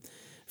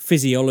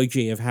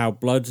physiology of how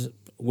blood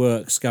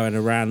works going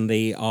around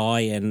the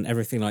eye and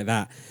everything like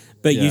that.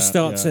 But you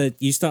start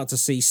to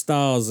see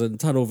stars and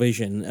tunnel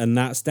vision, and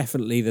that's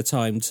definitely the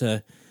time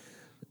to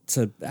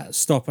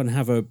stop and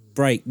have a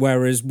break.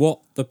 Whereas what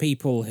the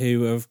people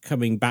who are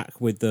coming back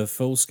with the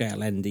full scale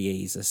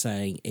NDEs are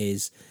saying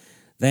is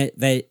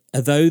they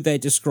although they're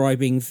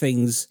describing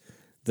things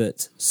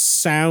that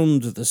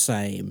sound the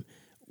same,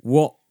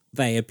 what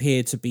they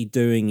appear to be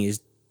doing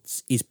is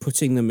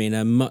putting them in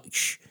a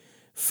much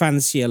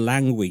fancier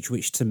language,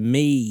 which to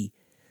me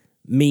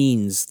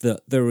means that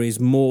there is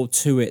more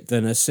to it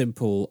than a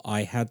simple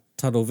I had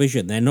tunnel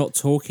vision. They're not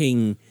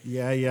talking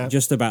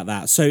just about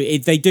that. So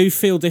they do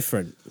feel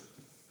different.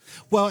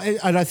 Well,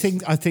 and I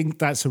think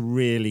that's a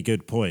really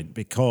good point,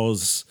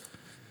 because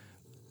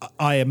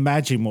I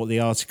imagine what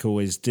the article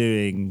is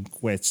doing,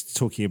 where it's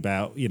talking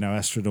about,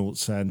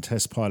 astronauts and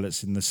test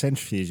pilots in the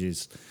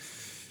centrifuges,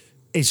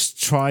 is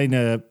trying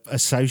to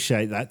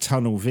associate that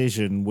tunnel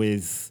vision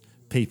with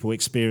people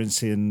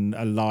experiencing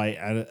a light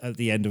at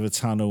the end of a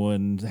tunnel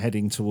and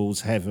heading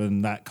towards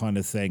heaven, that kind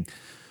of thing.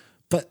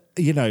 But,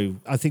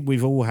 I think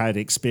we've all had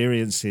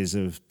experiences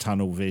of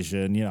tunnel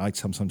vision. I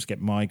sometimes get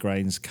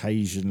migraines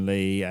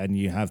occasionally, and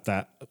you have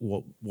that,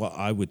 what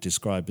I would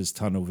describe as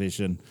tunnel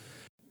vision.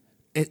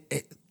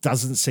 It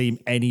doesn't seem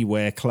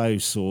anywhere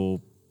close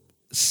or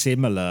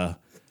similar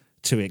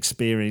to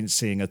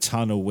experiencing a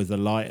tunnel with a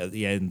light at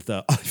the end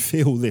that I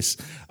feel this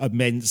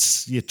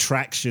immense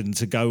attraction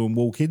to go and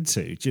walk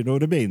into. Do you know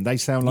what I mean? They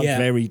sound like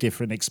very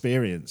different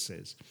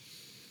experiences.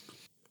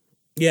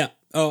 Yeah.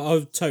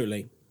 Oh,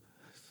 totally.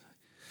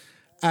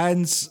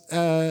 And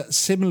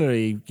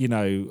similarly,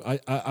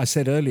 I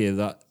said earlier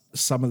that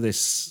some of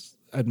this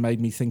had made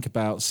me think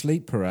about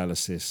sleep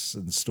paralysis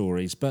and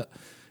stories. But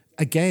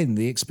again,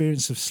 the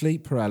experience of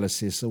sleep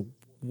paralysis, or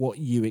what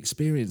you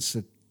experience,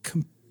 a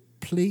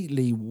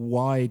completely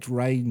wide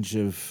range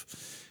of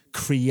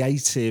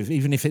creative,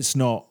 even if it's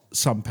not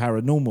some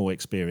paranormal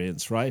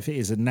experience, right? If it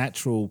is a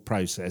natural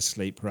process,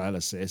 sleep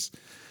paralysis,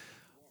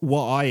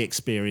 what I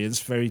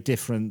experienced very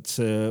different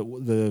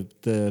to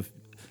the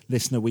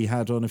listener we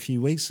had on a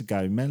few weeks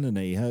ago,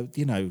 Melanie.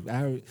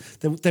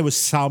 There were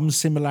some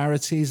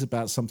similarities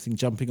about something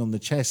jumping on the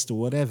chest or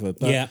whatever,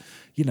 but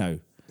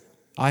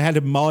I had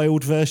a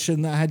mild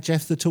version that had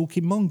Jeff the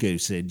Talking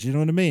Mongoose in. Do you know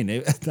what I mean?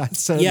 That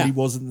certainly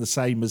wasn't the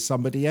same as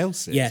somebody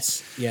else's.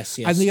 Yes.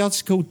 And the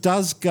article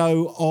does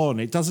go on.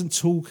 It doesn't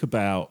talk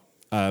about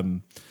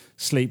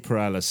sleep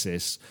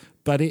paralysis,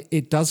 but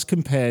it does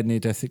compare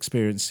near-death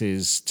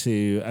experiences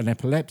to an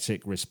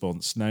epileptic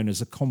response known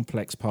as a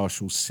complex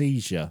partial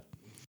seizure.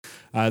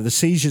 The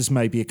seizures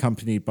may be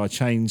accompanied by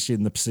change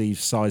in the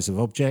perceived size of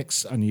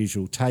objects,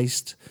 unusual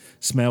taste,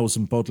 smells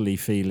and bodily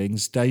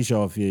feelings,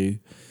 déjà vu,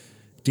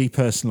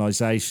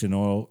 depersonalization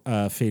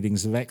or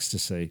feelings of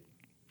ecstasy.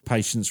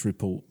 Patients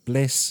report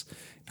bliss,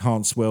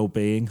 enhanced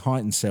well-being,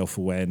 heightened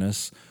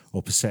self-awareness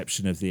or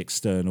perception of the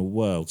external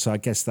world. So I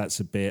guess that's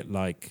a bit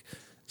like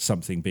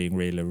something being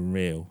realer and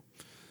real.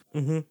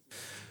 Mm-hmm.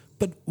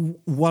 But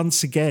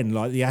once again,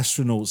 like the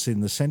astronauts in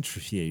the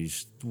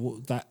centrifuge,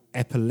 that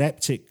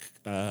epileptic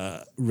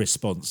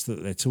response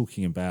that they're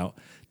talking about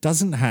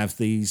doesn't have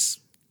these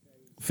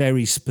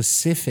very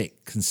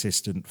specific,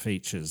 consistent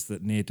features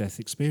that near-death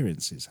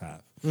experiences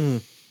have.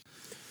 Mm.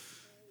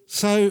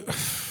 So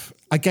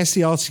I guess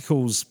the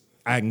article's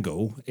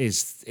angle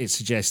is it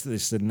suggests that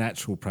this is a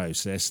natural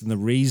process, and the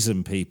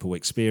reason people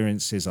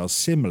experiences are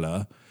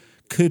similar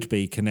could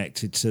be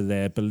connected to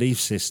their belief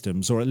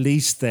systems, or at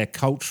least their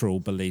cultural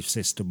belief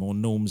system or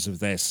norms of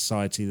their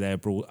society they're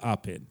brought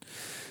up in.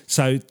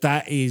 So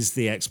that is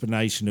the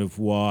explanation of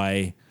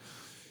why,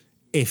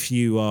 if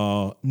you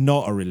are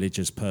not a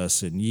religious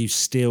person, you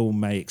still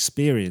may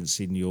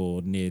experience in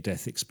your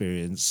near-death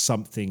experience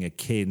something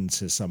akin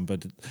to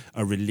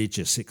a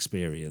religious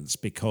experience,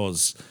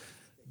 because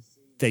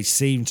they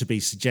seem to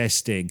be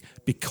suggesting,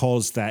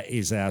 because that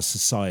is our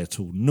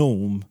societal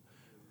norm,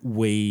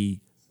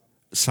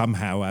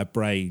 somehow our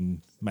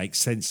brain makes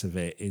sense of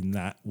it in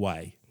that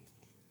way.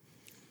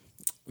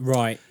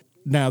 Right.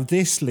 Now,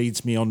 this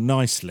leads me on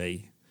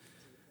nicely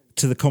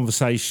to the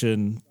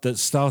conversation that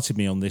started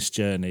me on this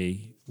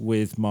journey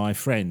with my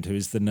friend, who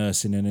is the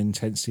nurse in an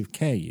intensive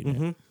care unit.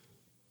 Mm-hmm.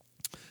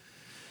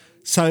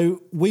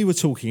 So we were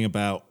talking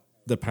about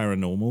the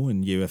paranormal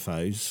and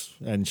UFOs,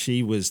 and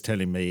she was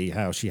telling me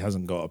how she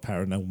hasn't got a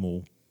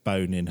paranormal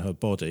bone in her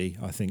body,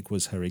 I think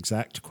was her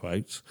exact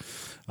quote,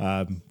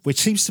 which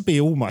seems to be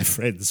all my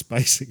friends,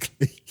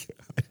 basically.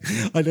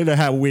 I don't know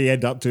how we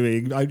end up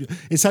doing.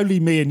 It's only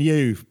me and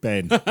you,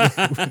 Ben.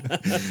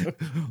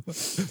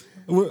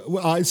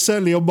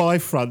 Certainly on my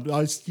front,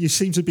 you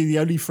seem to be the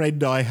only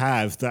friend I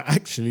have that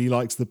actually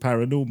likes the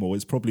paranormal.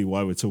 It's probably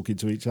why we're talking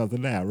to each other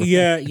now, right?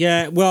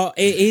 Yeah. Well,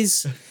 it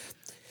is.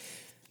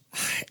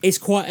 It's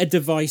quite a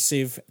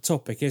divisive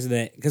topic, isn't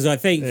it? Because I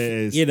think,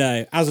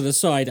 as an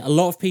aside, a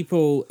lot of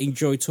people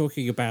enjoy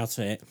talking about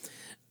it.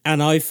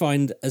 And I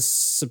find a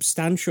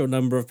substantial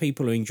number of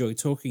people who enjoy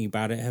talking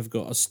about it have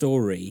got a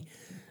story,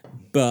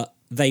 but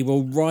they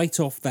will write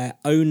off their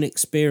own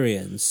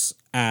experience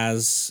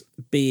as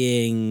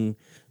being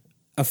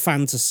a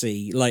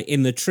fantasy, like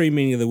in the true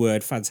meaning of the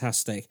word,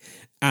 fantastic,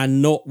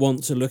 and not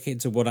want to look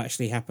into what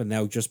actually happened.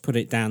 They'll just put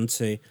it down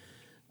to,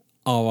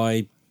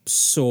 I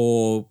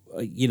saw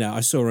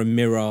a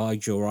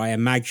mirage, or I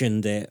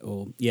imagined it,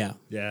 or Yeah.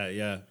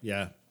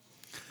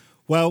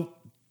 Well,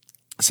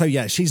 so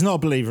she's not a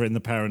believer in the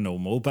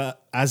paranormal,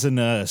 but as a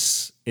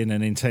nurse in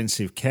an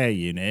intensive care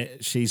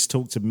unit, she's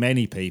talked to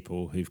many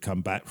people who've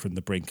come back from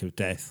the brink of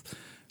death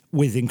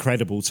with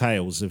incredible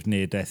tales of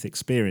near-death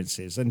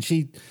experiences. And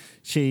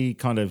she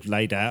kind of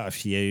laid out a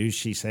few.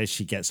 She says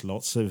she gets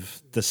lots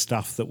of the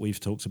stuff that we've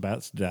talked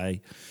about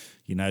today.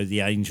 You know, the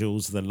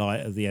angels, the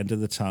light at the end of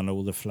the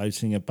tunnel, the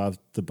floating above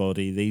the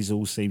body, these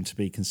all seem to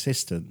be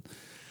consistent.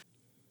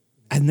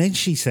 And then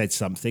she said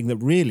something that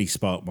really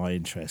sparked my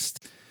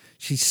interest.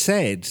 She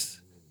said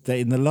that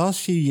in the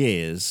last few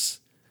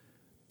years,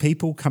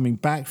 people coming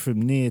back from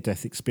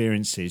near-death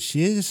experiences,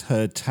 she has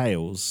heard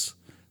tales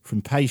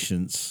from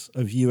patients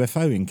of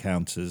UFO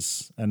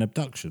encounters and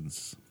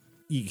abductions.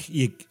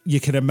 You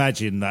can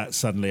imagine that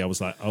suddenly I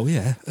was like, oh,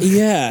 yeah.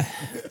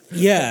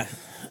 Yeah.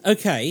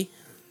 Okay.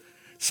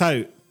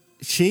 So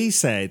she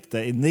said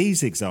that in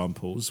these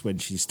examples, when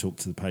she's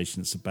talked to the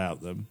patients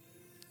about them,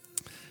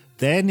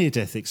 their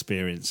near-death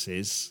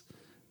experiences,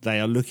 they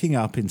are looking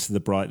up into the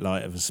bright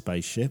light of a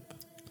spaceship.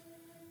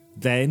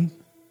 Then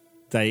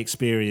they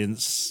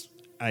experience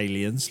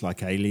aliens,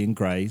 like alien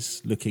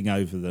greys, looking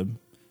over them,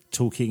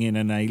 talking in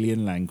an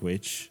alien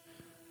language,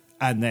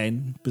 and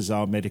then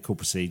bizarre medical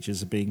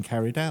procedures are being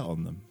carried out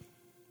on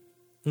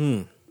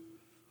them.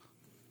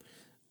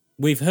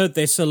 We've heard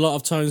this a lot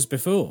of times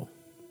before.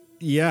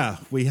 Yeah,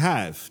 we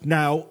have.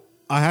 Now,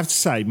 I have to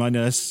say, my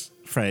nurse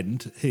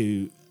friend,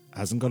 who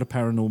hasn't got a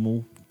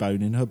paranormal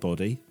bone in her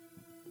body,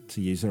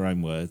 to use her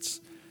own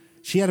words,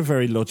 she had a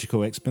very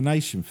logical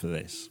explanation for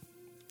this.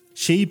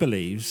 She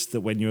believes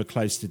that when you are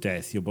close to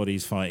death, your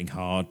body's fighting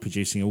hard,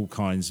 producing all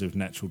kinds of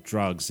natural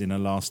drugs in a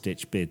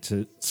last-ditch bid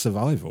to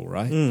survival,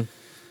 right?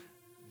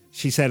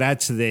 she said, add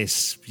to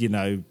this,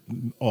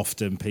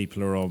 often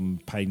people are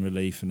on pain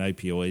relief and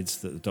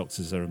opioids that the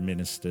doctors are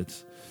administered.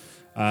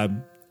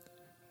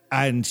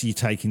 And you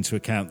take into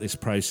account this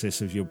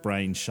process of your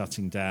brain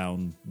shutting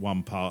down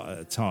one part at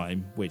a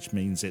time, which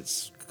means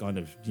it's kind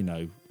of,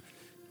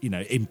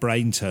 in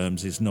brain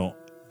terms, is not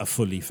a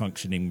fully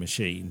functioning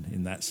machine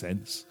in that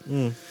sense.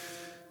 Mm.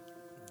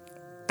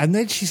 And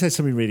then she said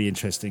something really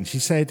interesting. She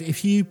said,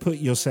 if you put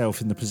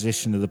yourself in the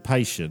position of the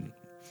patient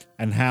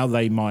and how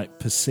they might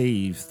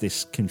perceive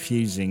this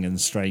confusing and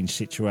strange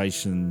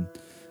situation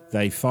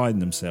they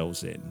find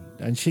themselves in.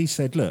 And she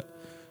said, look,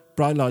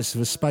 bright lights of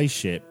a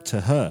spaceship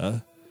to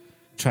her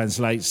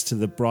translates to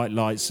the bright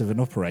lights of an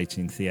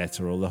operating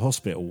theatre or the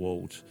hospital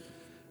ward.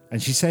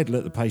 And she said,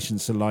 look, the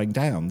patients are lying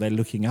down. They're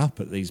looking up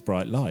at these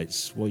bright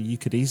lights. Well, you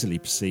could easily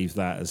perceive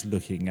that as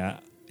looking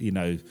at,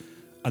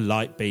 a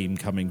light beam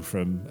coming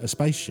from a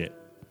spaceship.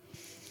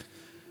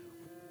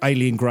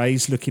 Alien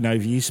Greys looking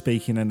over you,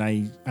 speaking an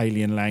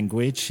alien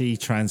language. She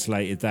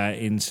translated that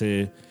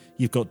into,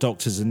 you've got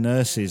doctors and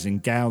nurses in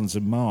gowns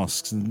and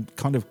masks and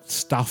kind of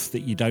stuff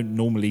that you don't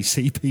normally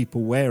see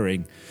people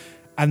wearing.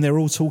 And they're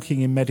all talking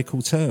in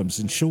medical terms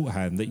and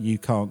shorthand that you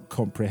can't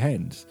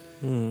comprehend.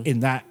 Mm. In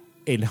that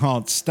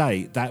enhanced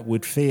state, that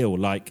would feel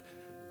like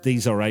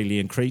these are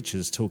alien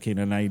creatures talking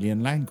an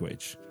alien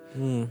language.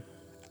 Mm.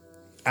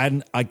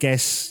 And I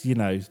guess,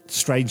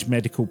 strange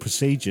medical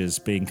procedures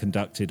being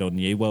conducted on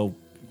you, well,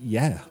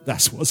 yeah,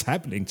 that's what's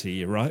happening to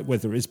you, right?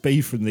 Whether it's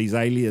be from these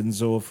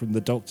aliens or from the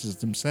doctors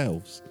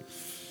themselves.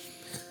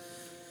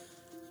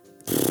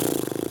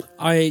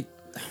 I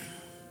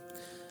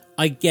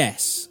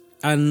guess,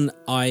 and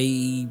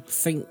I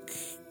think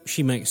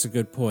she makes a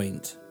good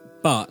point,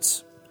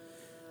 but,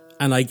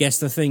 and I guess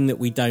the thing that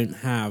we don't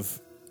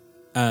have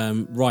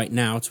right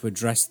now to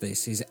address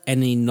this is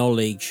any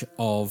knowledge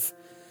of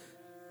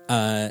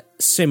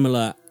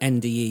similar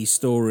NDE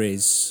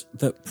stories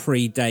that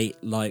predate,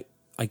 like,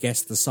 I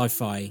guess, the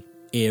sci-fi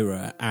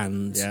era.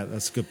 And yeah,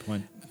 that's a good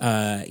point.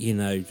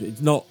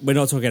 We're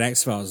not talking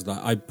X-Files.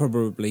 Like, I'd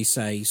probably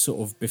say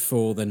sort of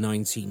before the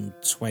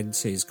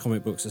 1920s,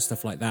 comic books and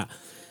stuff like that,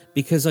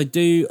 because I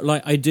do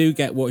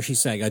get what she's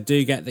saying. I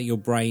do get that your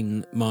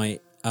brain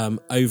might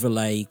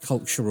overlay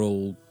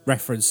cultural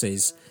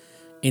references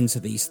into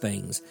these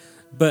things,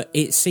 but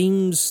it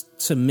seems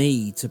to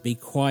me to be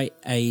quite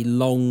a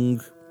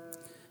long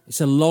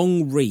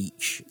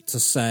reach to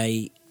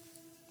say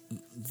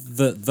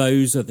that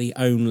those are the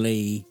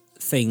only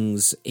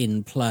things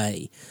in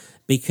play,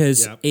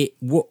 because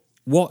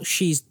what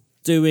she's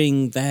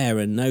doing there,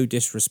 and no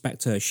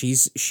disrespect to her,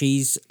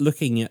 she's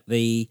looking at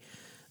the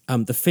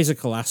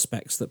physical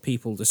aspects that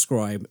people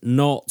describe,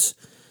 not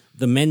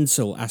the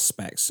mental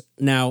aspects.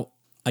 Now,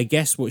 I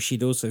guess what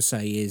she'd also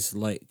say is,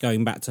 like,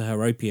 going back to her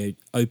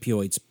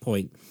opioids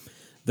point,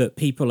 that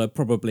people are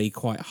probably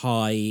quite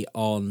high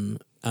on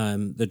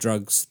the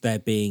drugs they're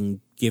being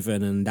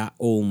given, and that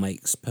all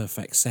makes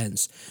perfect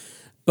sense.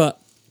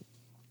 But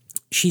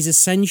she's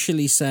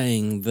essentially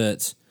saying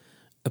that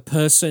a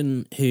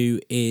person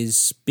who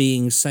is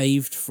being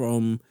saved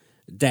from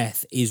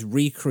death is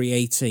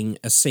recreating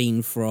a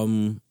scene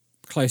from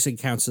Close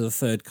Encounters of the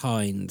Third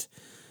Kind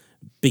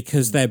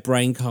because their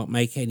brain can't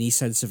make any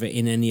sense of it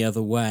in any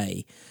other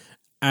way.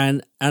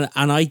 And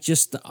I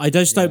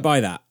don't buy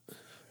that.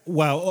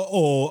 Well,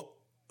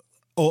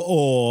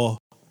 or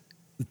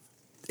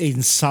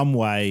in some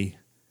way,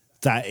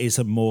 that is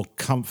a more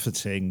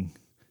comforting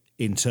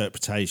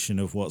interpretation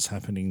of what's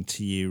happening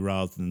to you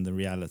rather than the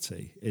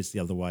reality, is the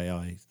other way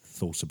I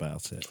thought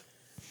about it.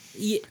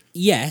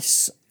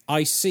 Yes,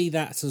 I see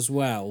that as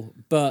well,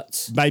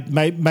 but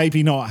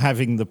maybe not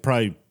having the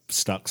probe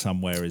stuck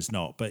somewhere is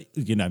not, but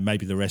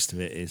maybe the rest of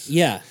it is.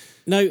 Yeah,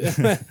 no.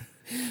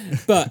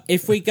 But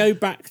if we go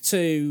back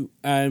to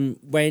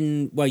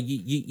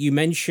you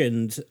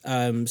mentioned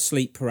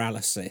sleep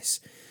paralysis,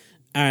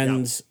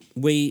 and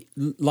we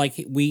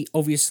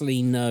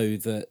obviously know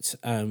that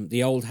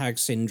the old hag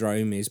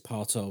syndrome is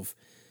part of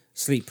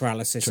sleep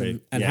paralysis. True.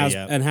 and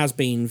has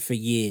been for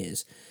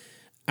years.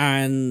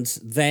 And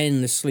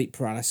then the sleep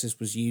paralysis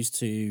was used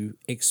to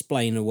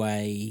explain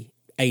away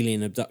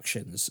alien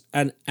abductions.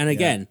 And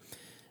again,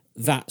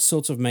 that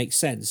sort of makes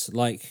sense.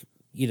 Like,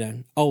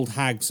 old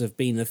hags have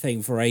been a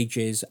thing for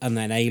ages, and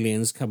then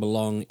aliens come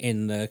along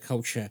in the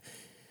culture.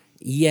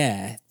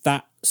 Yeah,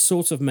 that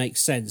sort of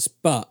makes sense.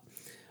 But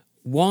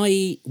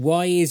why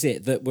is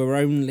it that we're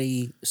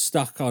only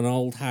stuck on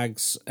old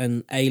hags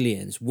and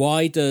aliens?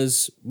 Why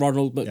does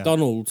Ronald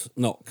McDonald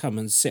not come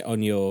and sit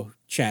on your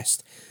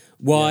chest?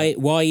 Why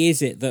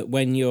is it that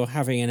when you're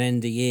having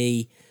an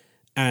NDE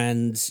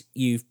and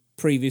you've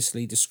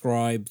previously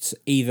described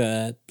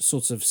either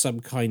sort of some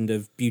kind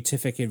of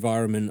beatific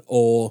environment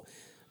or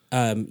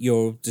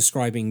you're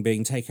describing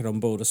being taken on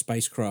board a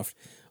spacecraft,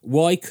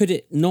 why could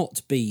it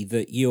not be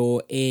that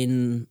you're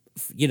in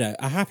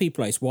a happy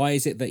place? Why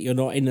is it that you're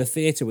not in a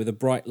theatre with a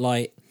bright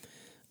light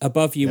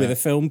above you with Yeah. a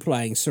film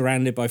playing,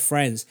 surrounded by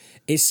friends.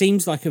 It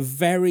seems like a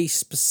very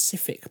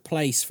specific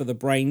place for the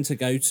brain to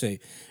go to.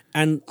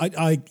 And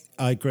I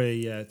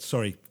agree. Yeah,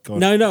 sorry. Go on.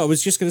 no, I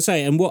was just going to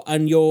say,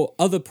 and your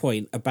other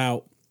point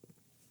about,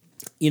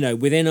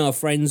 within our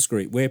friends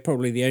group, we're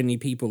probably the only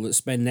people that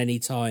spend any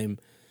time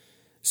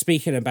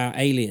speaking about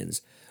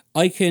aliens.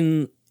 I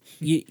can,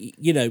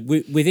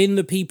 within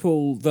the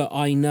people that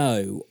I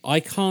know, I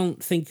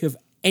can't think of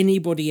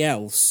anybody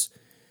else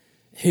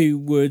who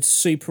would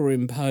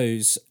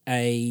superimpose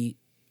an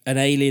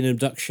alien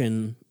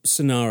abduction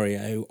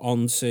scenario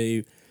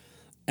onto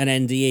an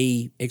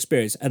NDE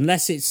experience,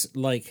 unless it's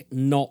like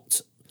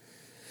not,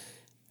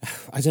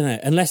 I don't know,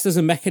 unless there's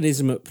a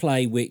mechanism at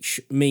play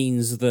which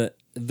means that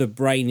the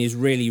brain is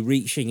really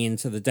reaching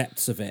into the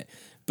depths of it.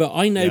 But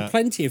I know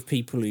plenty of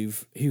people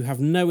who have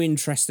no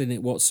interest in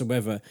it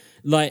whatsoever.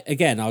 Like,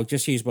 again, I'll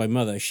just use my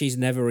mother. She's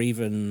never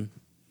even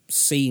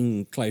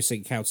seen Close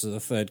Encounters of the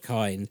Third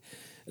Kind,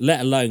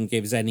 let alone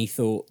gives any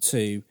thought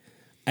to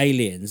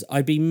aliens.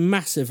 I'd be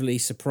massively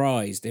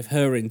surprised if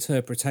her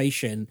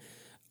interpretation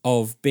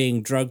of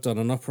being drugged on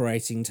an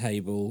operating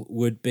table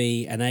would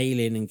be an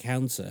alien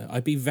encounter.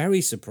 I'd be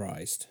very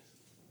surprised.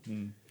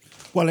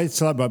 Well,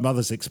 it's like my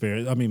mother's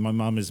experience. I mean, my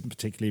mum isn't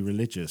particularly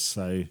religious,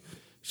 so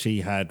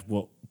she had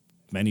what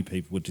many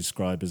people would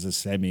describe as a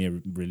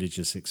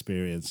semi-religious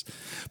experience.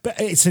 But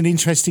it's an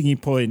interesting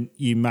point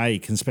you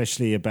make,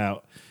 especially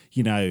about,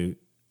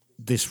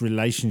 this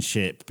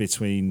relationship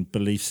between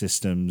belief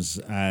systems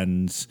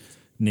and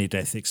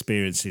near-death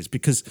experiences.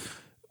 Because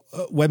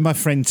when my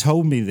friend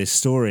told me this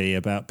story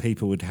about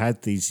people who'd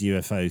had these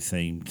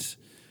UFO-themed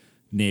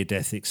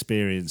near-death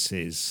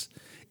experiences,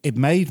 it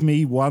made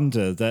me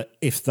wonder that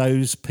if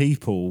those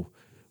people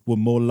were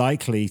more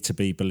likely to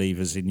be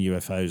believers in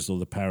UFOs or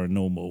the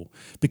paranormal,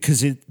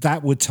 because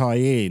that would tie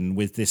in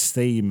with this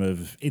theme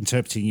of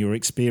interpreting your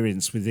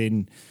experience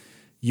within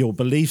your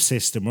belief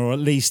system, or at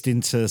least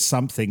into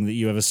something that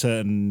you have a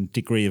certain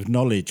degree of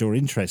knowledge or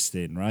interest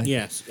in, right?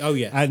 Yes. Oh,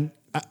 yeah.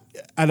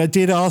 And I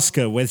did ask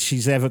her whether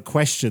she's ever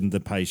questioned the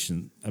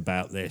patient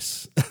about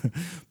this.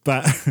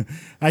 But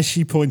as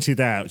she pointed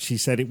out, she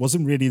said it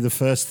wasn't really the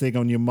first thing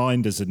on your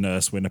mind as a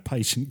nurse when a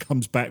patient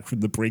comes back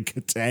from the brink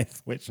of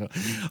death, which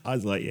I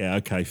was like, yeah,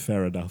 okay,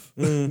 fair enough.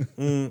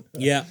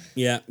 Yeah.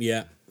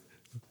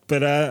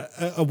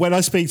 But when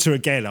I speak to her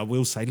again, I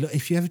will say, look,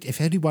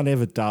 if anyone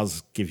ever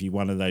does give you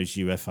one of those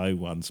UFO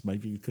ones,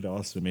 maybe you could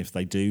ask them if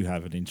they do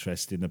have an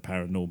interest in the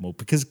paranormal.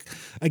 Because,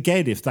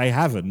 again, if they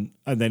haven't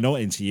and they're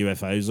not into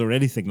UFOs or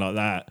anything like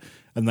that,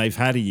 and they've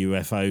had a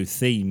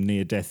UFO-themed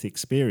near-death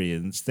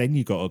experience, then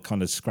you've got to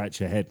kind of scratch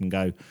your head and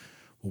go,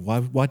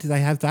 well, why do they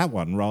have that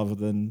one rather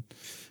than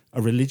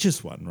a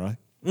religious one,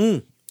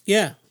 right?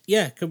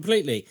 Yeah,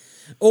 completely.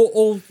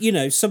 Or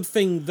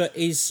something that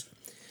is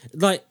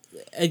like,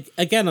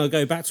 again, I'll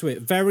go back to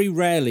it. Very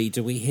rarely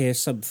do we hear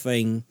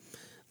something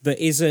that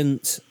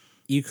isn't,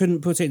 you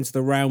couldn't put it into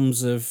the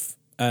realms of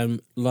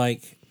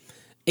like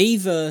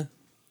either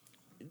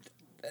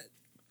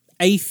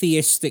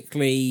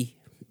atheistically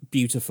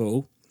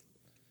beautiful,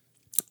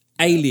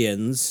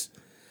 aliens,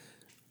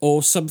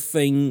 or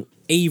something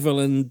evil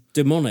and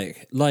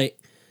demonic. Like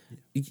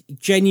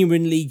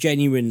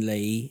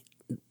genuinely,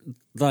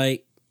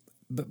 like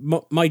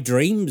my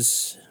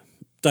dreams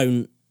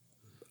don't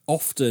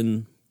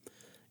often.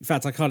 In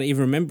fact, I can't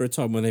even remember a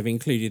time when they've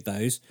included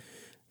those.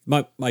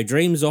 My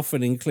dreams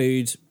often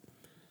include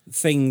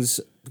things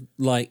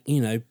like,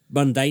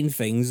 mundane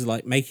things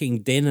like making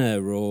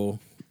dinner or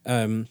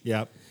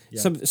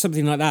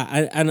something like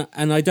that.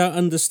 And I don't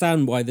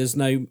understand why there's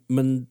no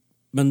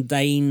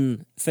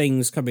mundane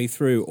things coming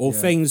through or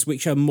things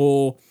which are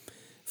more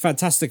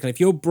fantastical.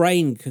 If your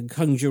brain can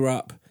conjure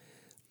up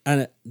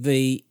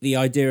the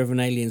idea of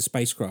an alien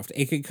spacecraft,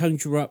 it can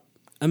conjure up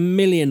a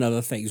million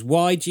other things.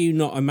 Why do you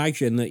not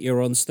imagine that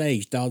you're on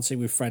stage dancing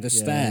with Fred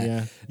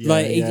Astaire?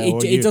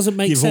 It doesn't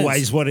make sense.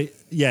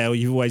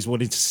 You've always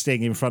wanted to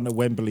sting in front of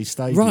Wembley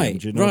Stadium. Right,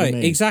 do you know what I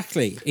mean?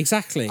 Exactly.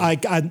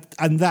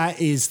 And that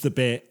is the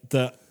bit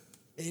that,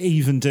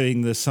 even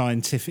doing the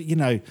scientific,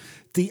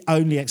 the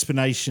only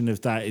explanation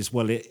of that is,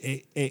 well,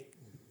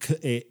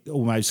 it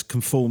almost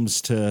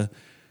conforms to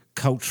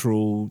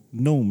cultural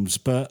norms.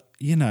 But,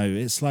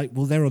 it's like,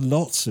 well, there are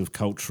lots of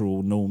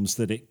cultural norms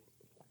that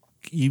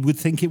you would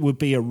think it would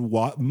be a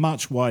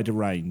much wider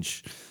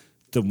range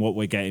than what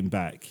we're getting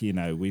back.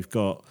 We've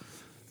got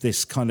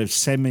this kind of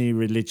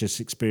semi-religious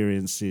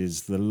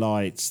experiences, the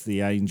lights,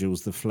 the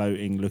angels, the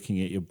floating,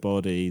 looking at your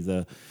body,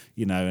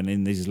 and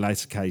in these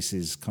later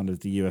cases, kind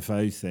of the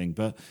UFO thing.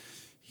 But,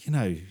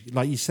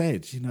 like you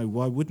said,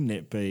 why wouldn't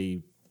it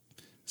be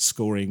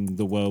scoring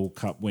the World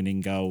Cup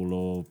winning goal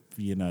or,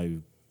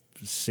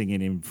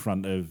 singing in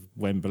front of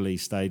Wembley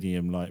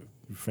Stadium like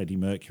Freddie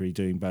Mercury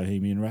doing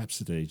Bohemian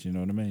Rhapsody? Do you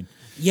know what I mean?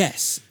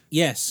 Yes,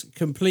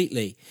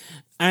 completely.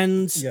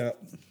 And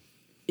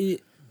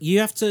you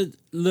have to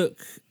look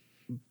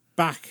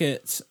back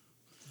at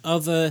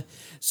other...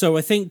 So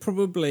I think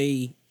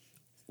probably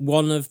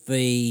one of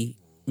the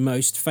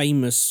most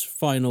famous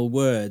final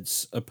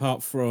words,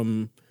 apart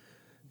from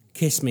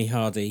Kiss Me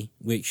Hardy,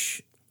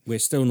 which we're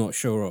still not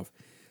sure of,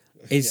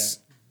 is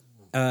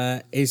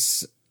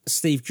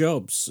Steve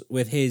Jobs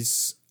with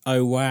his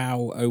 "Oh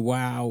wow, oh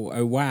wow,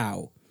 oh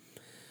wow,"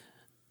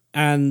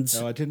 and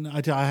No, I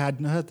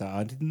hadn't heard that.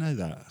 I didn't know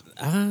that.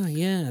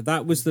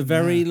 that was the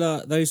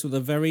those were the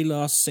very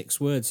last 6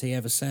 words he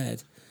ever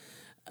said,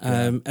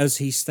 as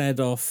he stared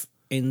off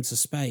into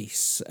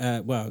space.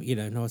 Well,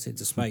 not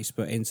into space,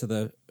 but into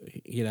the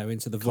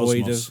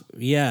void Cosmos. of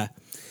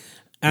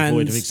and The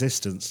void of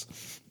existence.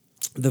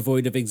 the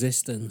void of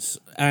existence,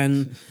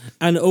 and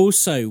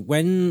also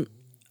when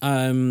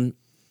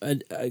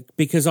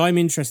because I'm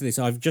interested in this,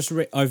 I've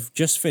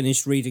just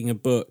finished reading a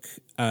book.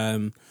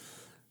 I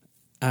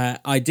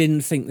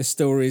didn't think the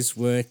stories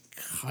were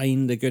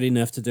kind of good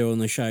enough to do on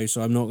the show,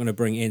 so I'm not going to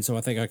bring it in. So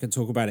I think I can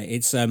talk about it.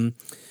 It's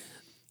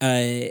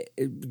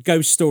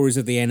ghost stories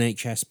of the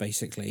NHS,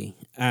 basically,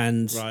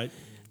 and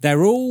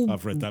they're all.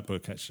 I've read that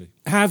book actually.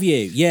 Have you?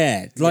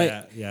 Yeah,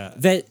 yeah.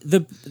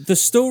 The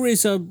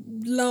stories are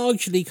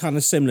largely kind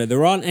of similar.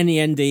 There aren't any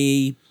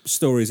NDE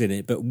stories in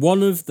it, but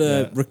one of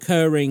the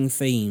recurring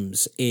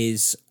themes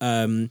is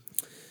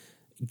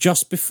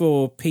just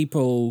before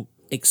people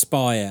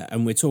expire,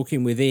 and we're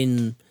talking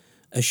within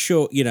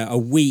a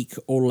week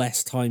or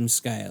less time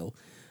scale,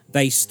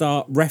 they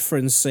start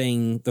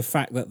referencing the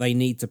fact that they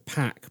need to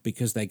pack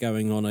because they're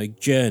going on a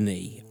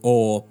journey,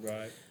 or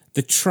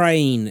the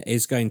train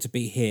is going to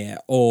be here,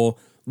 or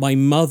my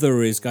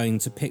mother is going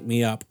to pick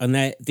me up. And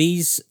they're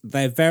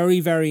very,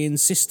 very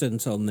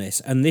insistent on this.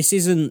 And this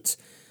isn't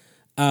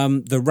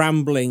the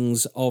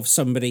ramblings of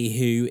somebody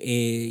who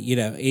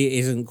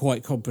isn't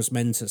quite compos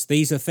mentis.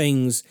 These are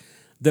things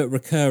that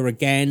recur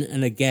again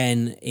and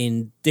again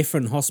in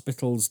different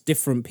hospitals,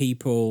 different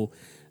people,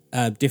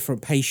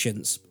 different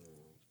patients.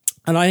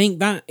 And I think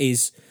that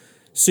is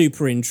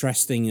super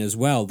interesting as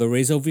well. There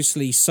is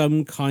obviously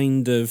some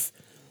kind of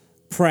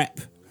prep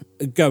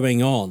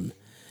going on.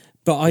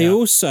 But I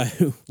also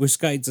was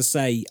going to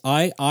say,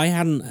 I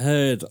hadn't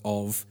heard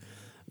of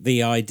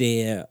the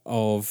idea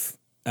of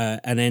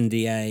an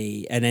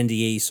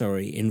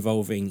NDE,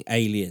 involving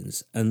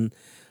aliens. And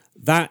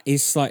that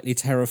is slightly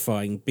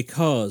terrifying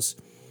because,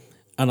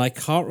 and I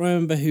can't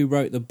remember who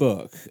wrote the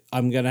book.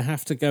 I'm going to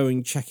have to go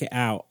and check it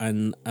out,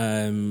 and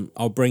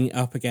I'll bring it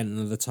up again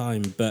another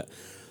time. But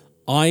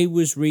I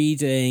was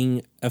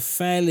reading a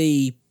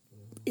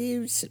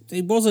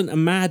it wasn't a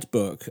mad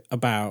book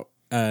about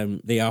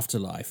the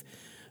afterlife,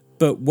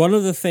 but one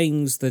of the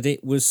things that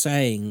it was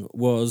saying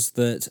was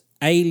that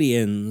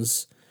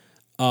aliens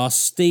are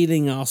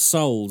stealing our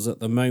souls at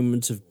the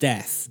moment of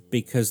death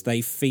because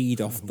they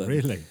feed off them.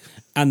 Really?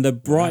 And the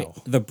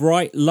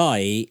bright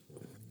light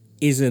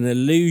is an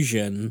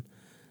illusion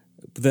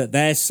that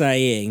they're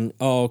saying,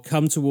 "Oh,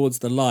 come towards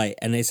the light,"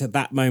 and it's at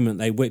that moment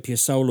they whip your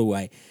soul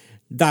away.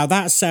 Now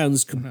that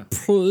sounds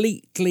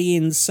completely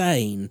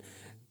insane,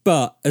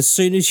 but as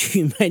soon as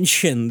you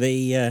mention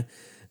the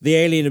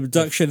alien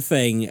abduction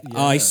thing,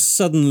 I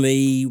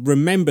suddenly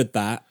remembered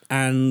that,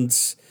 and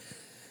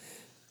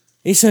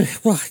I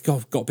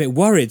got a bit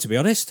worried, to be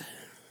honest.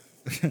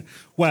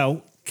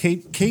 Well,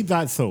 keep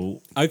that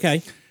thought.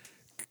 Okay.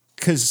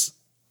 Because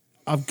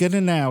I'm going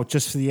to now,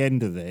 just for the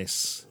end of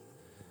this,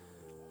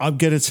 I'm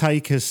going to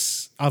take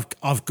us...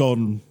 I've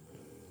gone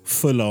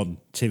full-on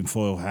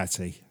tinfoil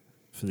hatty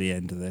for the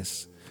end of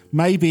this.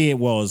 Maybe it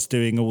was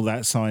doing all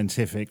that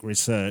scientific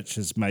research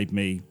has made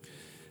me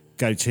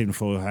go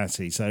tinfoil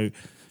hatty. So,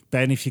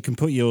 Ben, if you can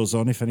put yours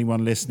on, if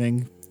anyone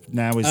listening,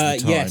 now is the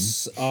time.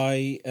 Yes,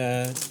 I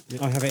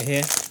have it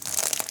here.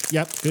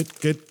 Yep,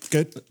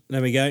 good.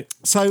 There we go.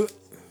 So,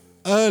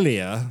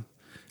 earlier,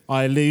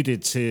 I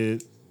alluded to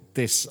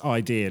this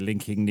idea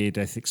linking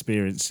near-death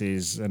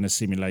experiences and a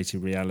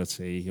simulated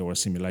reality or a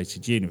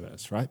simulated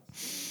universe, right?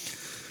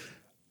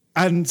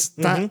 And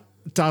that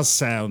does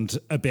sound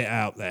a bit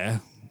out there.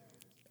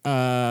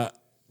 And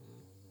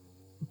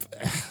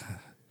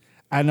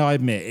I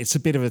admit it's a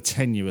bit of a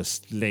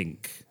tenuous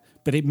link,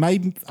 but it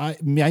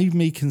made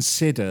me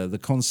consider the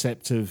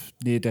concept of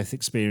near-death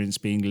experience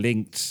being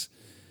linked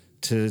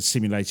to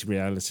simulated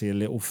reality a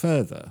little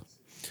further.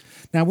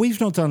 Now,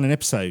 we've not done an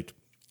episode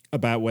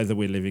about whether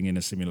we're living in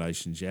a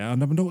simulation yet,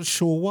 and I'm not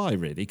sure why,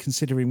 really,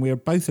 considering we're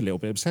both a little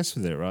bit obsessed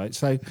with it, right?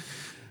 So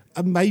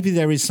maybe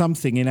there is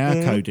something in our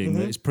coding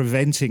that is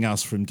preventing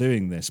us from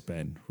doing this,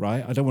 Ben,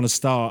 right? I don't want to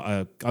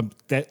start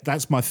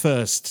that's my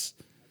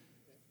first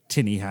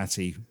tinny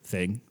hatty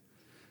thing.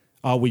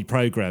 Are we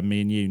programmed,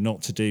 me and you,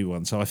 not to do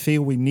one? So I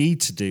feel we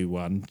need to do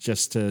one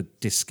just to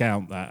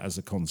discount that as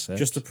a concept.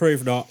 Just to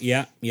prove not,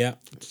 yeah.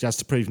 Just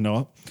to prove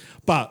not.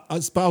 But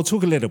I'll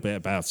talk a little bit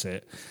about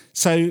it.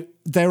 So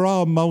there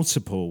are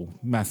multiple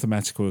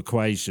mathematical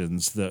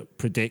equations that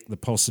predict the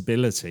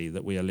possibility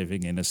that we are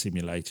living in a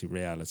simulated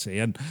reality.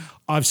 And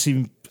I've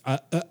seen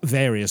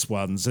various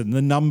ones, and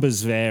the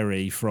numbers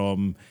vary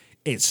from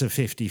it's a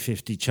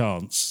 50-50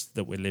 chance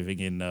that we're living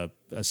in a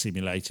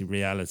simulated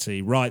reality,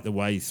 right the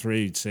way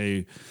through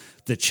to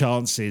the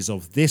chances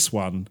of this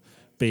one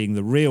being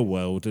the real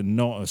world and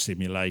not a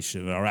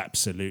simulation are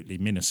absolutely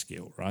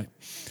minuscule, right?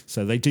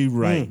 So they do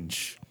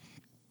range.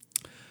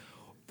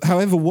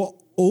 However, what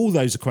all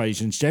those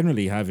equations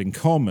generally have in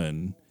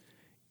common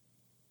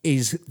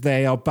is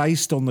they are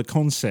based on the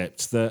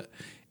concept that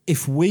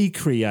if we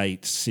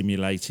create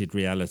simulated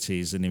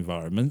realities and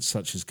environments,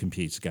 such as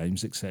computer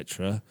games,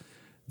 etc.,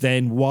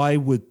 then why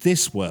would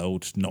this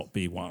world not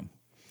be one?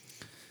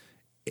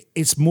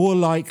 It's more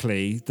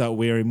likely that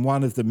we're in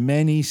one of the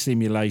many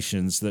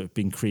simulations that have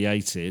been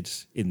created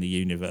in the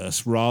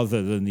universe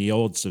rather than the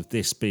odds of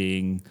this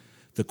being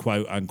the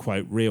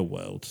quote-unquote real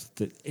world.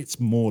 That it's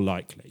more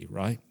likely,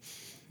 right?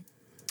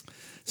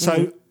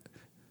 So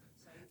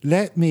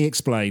let me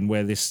explain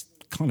where this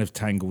kind of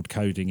tangled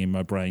coding in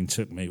my brain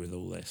took me with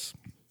all this.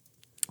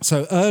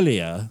 So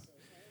earlier,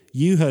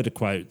 you heard a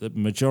quote that the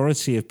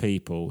majority of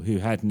people who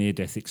had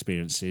near-death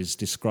experiences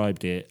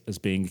described it as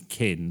being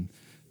akin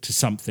to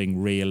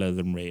something realer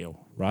than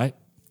real, right?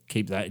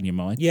 Keep that in your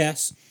mind.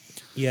 Yes.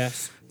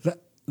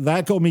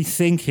 That got me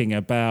thinking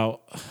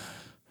about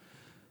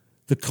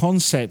the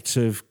concept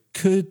of,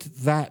 could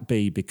that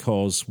be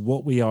because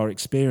what we are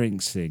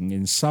experiencing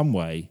in some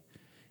way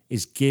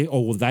is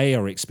or they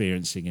are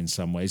experiencing in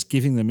some ways,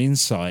 giving them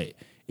insight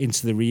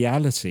into the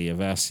reality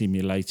of our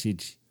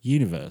simulated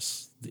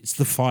universe. It's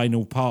the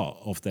final part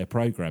of their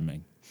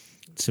programming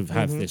to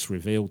have this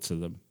revealed to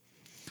them.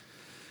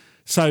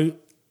 So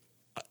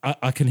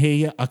I can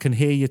hear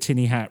your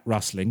tinny hat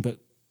rustling, but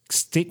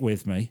stick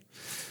with me.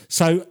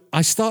 So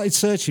I started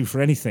searching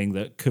for anything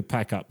that could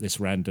pack up this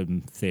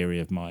random theory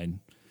of mine,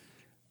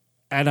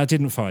 and I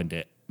didn't find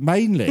it.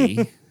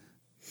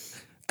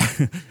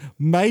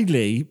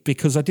 Mainly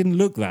because I didn't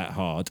look that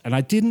hard, and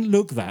I didn't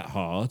look that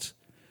hard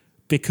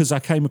because I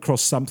came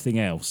across something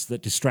else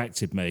that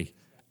distracted me,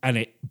 and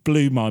it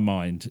blew my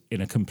mind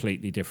in a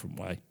completely different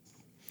way.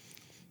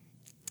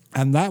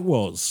 And that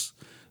was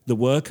the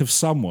work of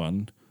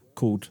someone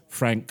called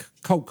Frank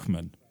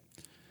Kolkman,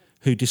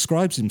 who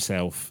describes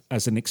himself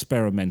as an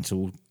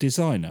experimental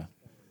designer.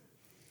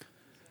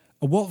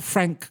 And what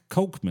Frank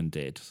Kolkman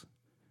did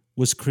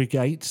was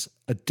create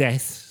a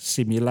death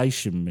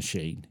simulation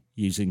machine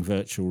using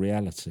virtual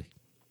reality.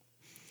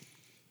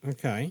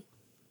 Okay.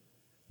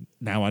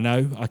 Now, I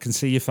know, I can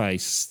see your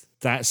face.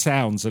 That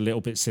sounds a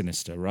little bit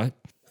sinister, right?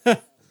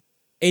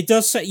 It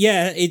does say,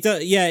 it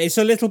does. Yeah, it's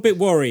a little bit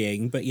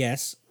worrying, but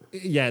yes.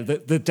 Yeah,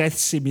 the death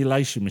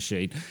simulation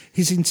machine.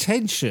 His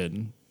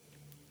intention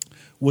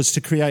was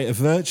to create a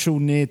virtual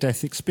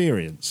near-death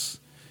experience,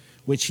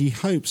 which he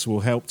hopes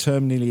will help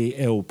terminally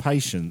ill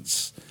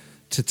patients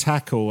to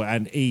tackle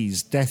and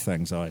ease death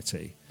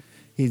anxiety.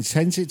 He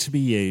intends it to be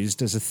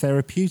used as a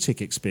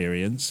therapeutic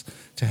experience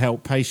to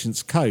help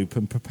patients cope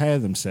and prepare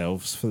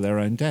themselves for their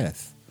own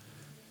death.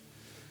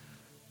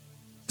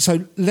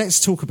 So let's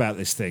talk about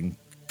this thing,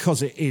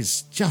 because it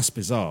is just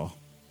bizarre.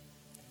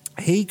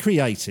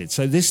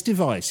 This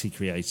device he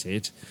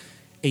created,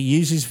 it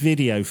uses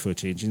video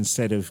footage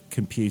instead of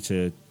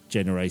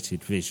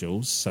computer-generated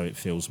visuals, so it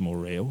feels more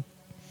real.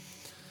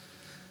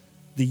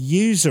 The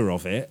user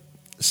of it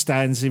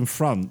stands in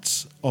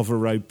front of a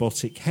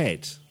robotic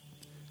head,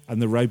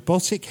 and the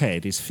robotic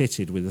head is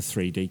fitted with a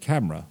 3D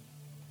camera.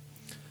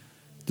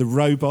 The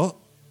robot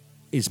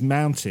is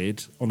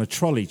mounted on a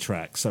trolley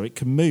track, so it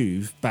can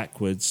move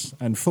backwards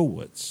and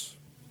forwards.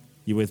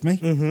 You with me?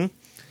 Mm-hmm.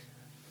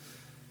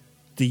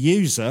 The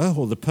user,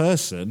 or the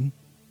person,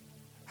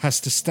 has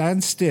to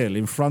stand still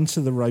in front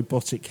of the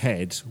robotic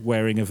head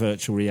wearing a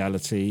virtual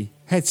reality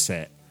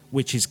headset,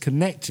 which is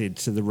connected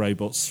to the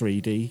robot's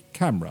 3D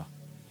camera.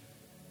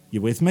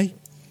 You with me?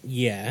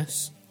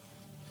 Yes.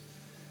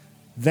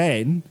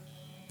 Then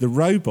the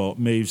robot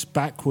moves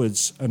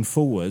backwards and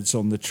forwards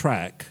on the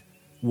track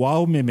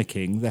while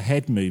mimicking the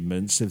head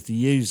movements of the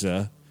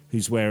user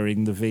who's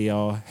wearing the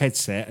VR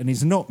headset and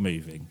is not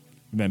moving.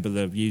 Remember,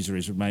 the user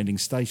is remaining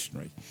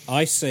stationary.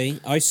 I see.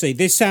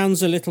 This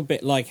sounds a little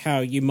bit like how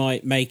you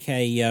might make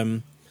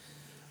an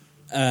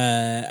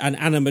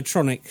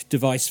animatronic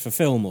device for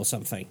film or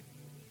something.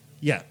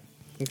 Yeah.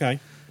 Okay.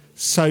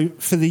 So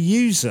for the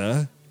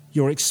user,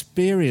 your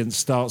experience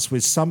starts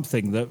with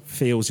something that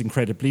feels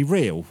incredibly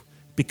real,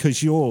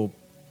 because you're,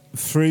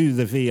 through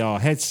the VR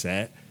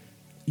headset,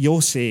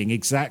 you're seeing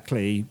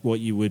exactly what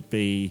you would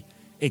be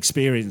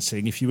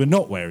experiencing if you were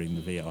not wearing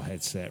the VR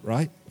headset,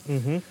 right?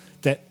 Mm-hmm.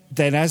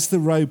 Then as the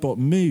robot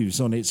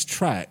moves on its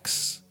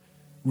tracks,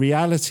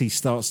 reality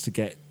starts to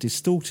get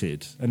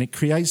distorted, and it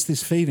creates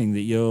this feeling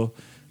that you're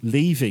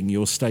leaving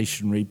your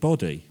stationary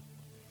body.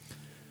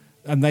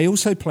 And they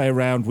also play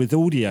around with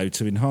audio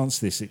to enhance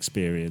this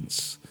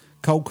experience.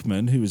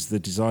 Kolkman, who was the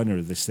designer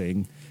of this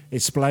thing,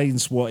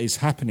 explains what is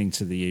happening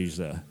to the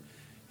user.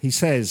 He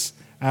says,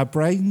 our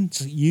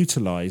brains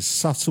utilise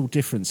subtle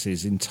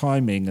differences in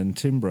timing and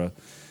timbre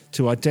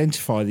to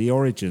identify the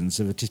origins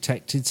of a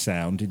detected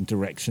sound in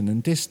direction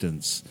and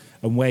distance,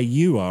 and where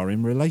you are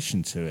in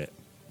relation to it.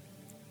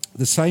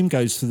 The same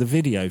goes for the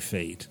video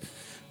feed.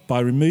 By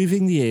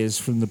removing the ears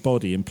from the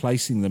body and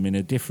placing them in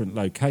a different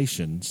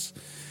locations,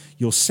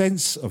 your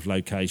sense of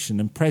location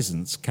and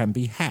presence can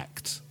be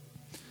hacked.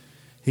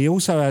 He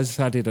also has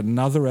added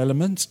another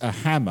element, a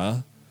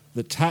hammer,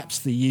 that taps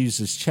the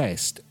user's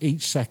chest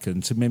each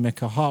second to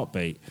mimic a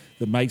heartbeat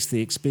that makes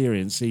the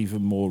experience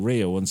even more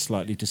real and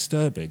slightly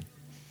disturbing.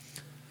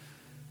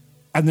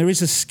 And there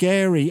is a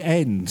scary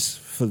end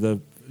for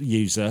the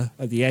user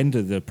at the end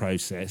of the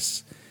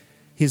process.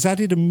 He's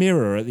added a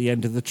mirror at the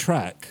end of the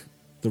track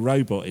the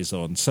robot is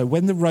on. So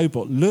when the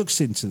robot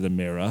looks into the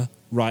mirror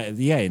right at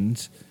the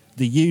end,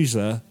 the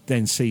user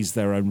then sees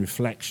their own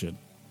reflection.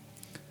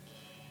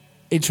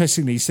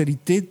 Interestingly, he said he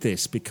did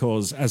this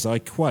because, as I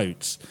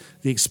quote,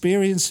 the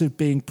experience of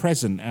being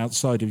present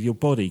outside of your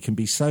body can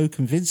be so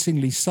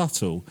convincingly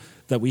subtle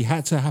that we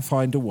had to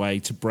find a way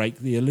to break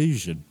the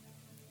illusion.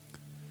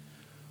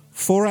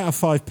 4 out of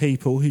 5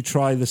 people who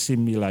try the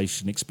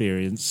simulation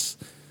experience,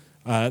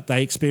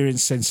 they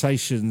experience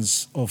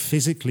sensations of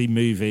physically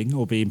moving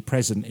or being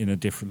present in a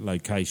different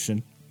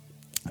location.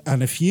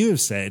 And a few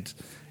have said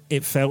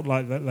it felt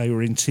like that they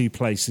were in 2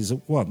 places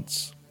at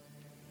once.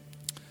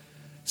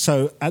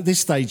 So at this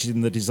stage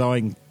in the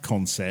design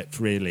concept,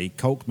 really,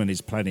 Kolkman is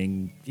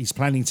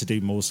planning to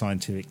do more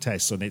scientific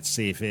tests on it to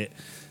see if it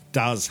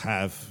does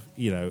have,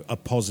 a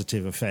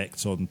positive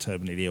effect on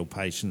terminally ill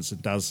patients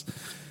and does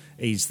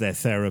ease their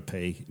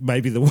therapy.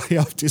 Maybe the way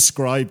I've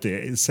described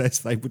it, it says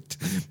they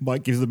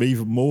might give them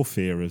even more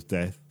fear of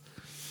death.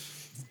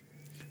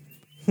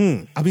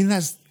 I mean,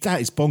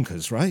 that is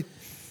bonkers, right?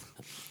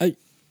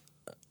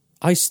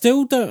 I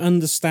still don't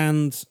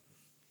understand.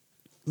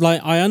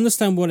 Like, I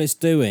understand what it's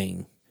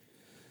doing.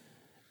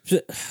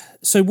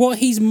 So what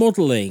he's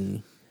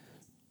modelling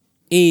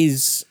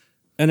is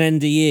an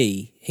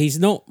NDE. He's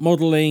not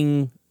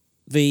modelling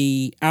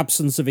the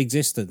absence of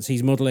existence.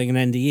 He's modelling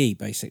an NDE,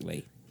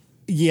 basically.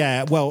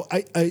 Yeah, well,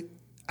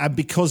 and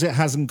because it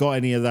hasn't got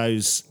any of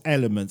those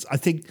elements, I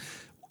think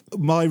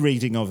my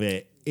reading of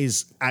it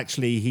is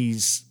actually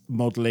he's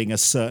modelling a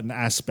certain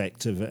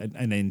aspect of an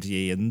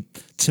NDE, and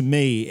to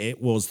me,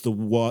 it was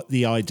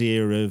the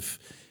idea of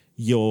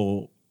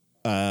your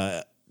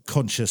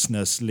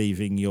consciousness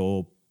leaving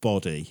your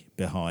body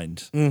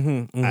behind,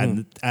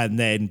 and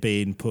then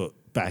being put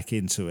back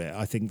into it.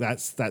 I think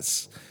that's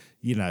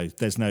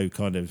there's no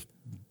kind of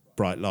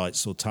bright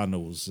lights or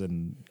tunnels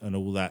and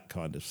all that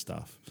kind of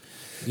stuff.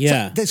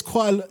 Yeah, so there's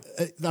quite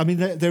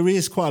there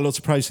is quite a lot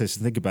to process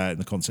and think about in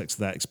the context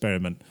of that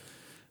experiment,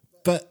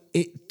 but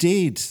it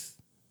did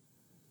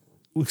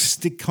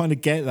kind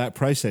of get that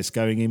process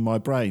going in my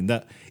brain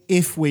that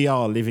if we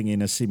are living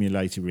in a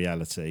simulated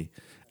reality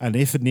and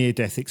if a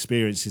near-death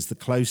experience is the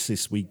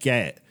closest we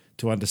get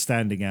to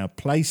understanding our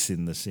place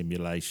in the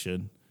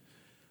simulation,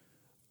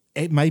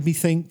 it made me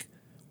think,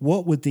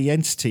 what would the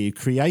entity who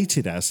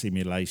created our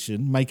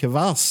simulation make of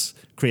us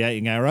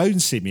creating our own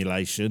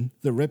simulation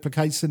that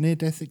replicates a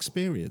near-death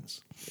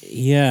experience?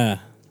 Yeah,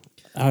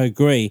 I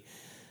agree.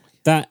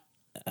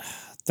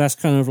 That's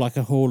kind of like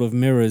a Hall of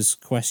Mirrors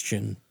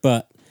question,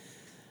 but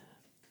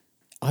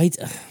I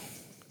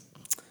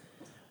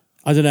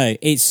don't know.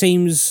 It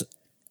seems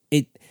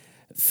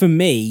for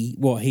me,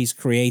 what he's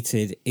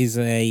created is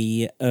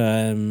a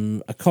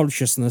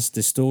consciousness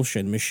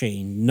distortion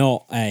machine,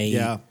 not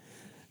a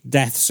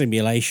death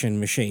simulation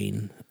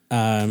machine.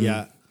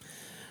 And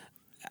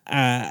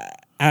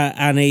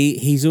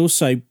he's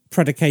also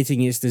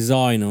predicating its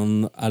design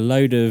on a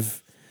load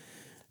of,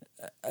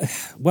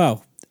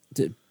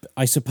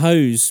 I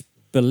suppose,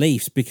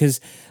 beliefs,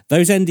 because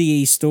those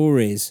NDE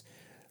stories,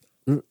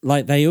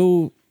 like, they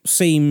all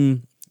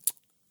seem,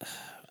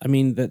 I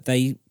mean, that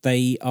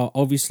they are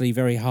obviously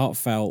very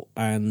heartfelt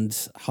and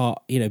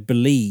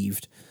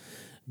believed,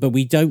 but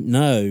we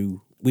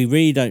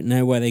really don't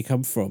know where they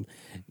come from.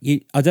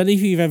 I don't know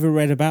if you've ever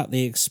read about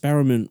the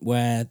experiment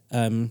where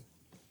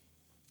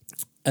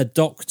a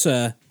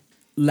doctor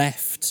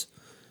left.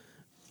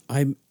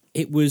 I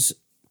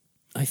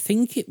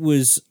think it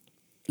was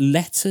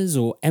letters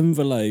or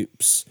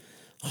envelopes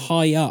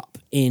high up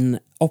in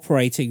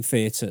operating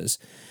theatres.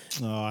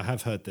 Oh, I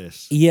have heard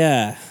this.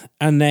 Yeah,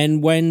 and then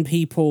when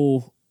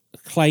people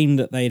claimed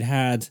that they'd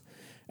had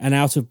an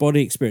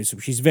out-of-body experience,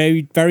 which is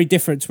very, very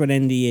different to an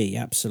NDE,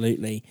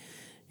 absolutely,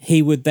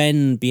 he would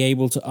then be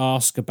able to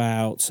ask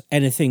about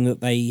anything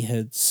that they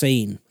had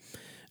seen.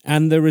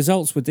 And the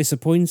results were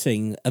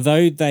disappointing,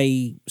 although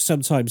they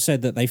sometimes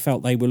said that they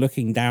felt they were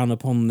looking down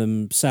upon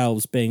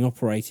themselves being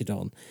operated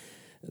on.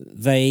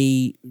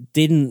 They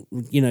didn't,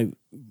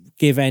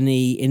 give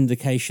any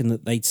indication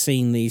that they'd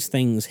seen these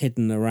things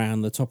hidden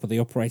around the top of the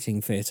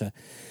operating theatre.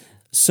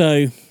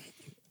 So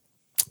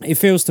it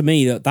feels to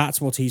me that that's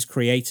what he's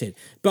created.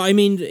 But I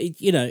mean,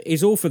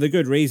 it's all for the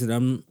good reason.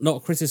 I'm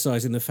not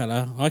criticising the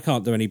fella. I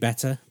can't do any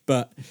better,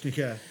 but...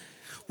 Yeah.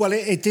 Well,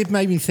 it did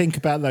make me think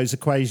about those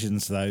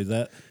equations, though,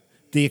 that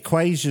the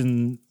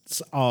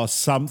equations are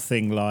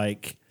something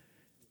like,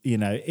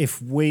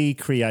 if we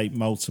create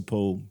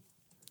multiple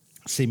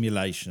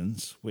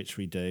simulations, which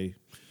we do,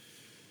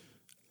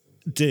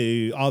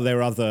 is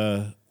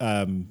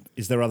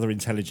there other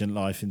intelligent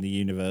life in the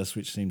universe,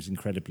 which seems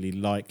incredibly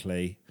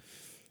likely?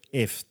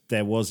 If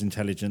there was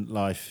intelligent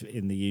life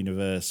in the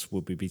universe,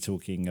 would we be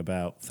talking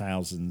about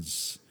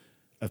thousands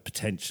of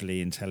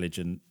potentially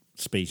intelligent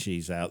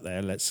species out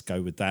there, let's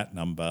go with that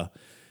number,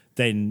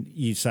 then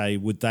you say,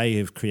 would they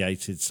have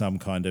created some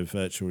kind of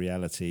virtual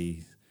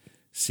reality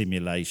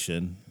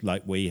simulation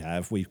like we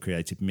have? We've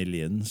created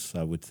millions,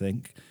 I would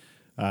think.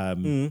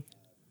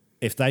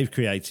 If they've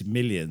created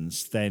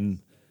millions,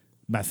 then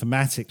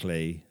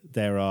mathematically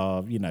there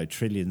are,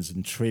 trillions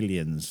and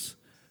trillions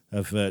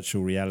of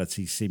virtual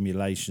reality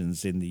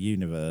simulations in the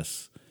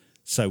universe.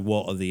 So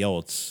what are the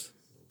odds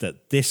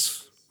that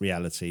this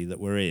reality that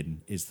we're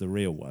in is the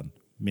real one?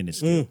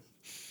 Minuscule.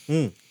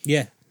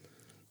 Yeah.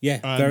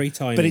 Very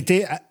tiny. But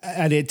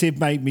it did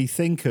make me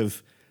think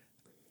of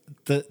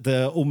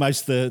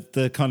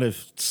the kind of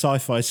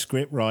sci-fi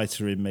script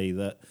writer in me,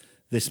 that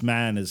this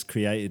man has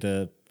created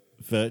a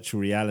virtual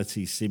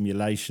reality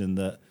simulation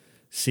that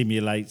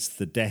simulates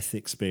the death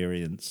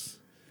experience.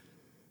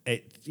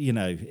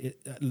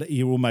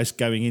 You're almost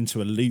going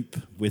into a loop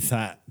with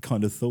that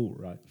kind of thought,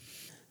 right?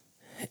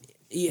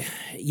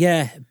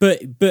 Yeah,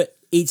 but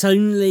it's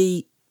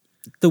only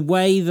the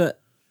way that,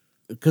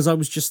 because I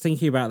was just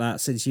thinking about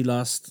that since you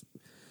last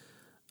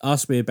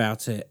asked me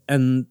about it,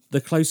 and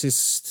the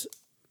closest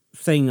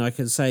thing I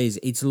can say is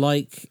it's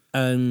like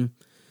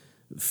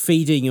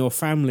feeding your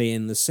family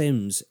in The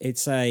Sims.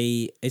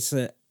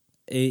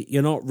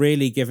 You're not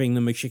really giving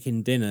them a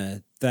chicken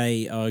dinner.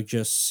 They are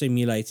just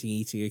simulating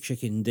eating a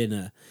chicken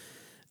dinner.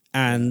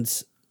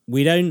 And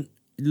we don't,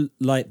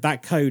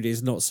 that code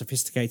is not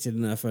sophisticated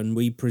enough, and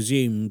we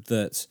presume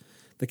that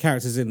the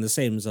characters in The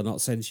Sims are not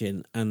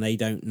sentient and they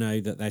don't know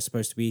that they're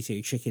supposed to be eating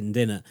a chicken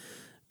dinner.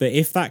 But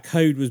if that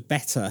code was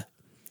better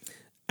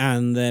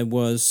and there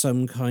was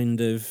some kind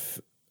of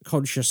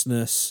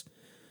consciousness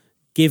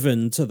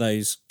given to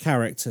those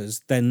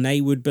characters, then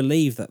they would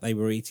believe that they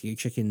were eating a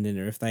chicken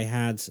dinner if they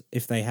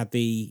had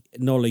the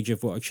knowledge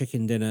of what a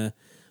chicken dinner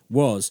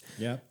was.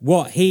 Yeah.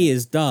 What he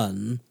has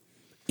done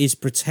is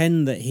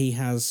pretend that he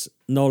has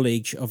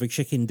knowledge of a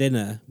chicken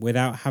dinner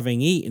without having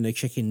eaten a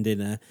chicken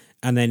dinner,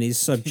 and then is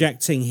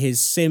subjecting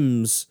his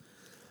Sims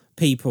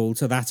people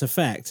to that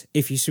effect,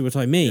 if you see what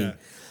I mean. Yeah.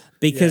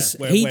 Because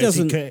he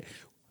doesn't...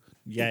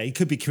 He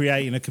could be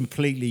creating a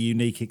completely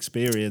unique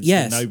experience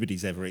that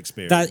nobody's ever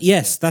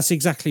experienced. That's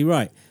exactly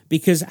right.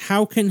 Because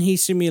how can he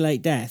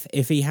simulate death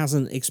if he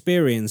hasn't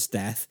experienced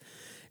death?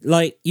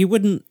 Like, you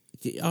wouldn't...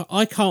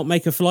 I can't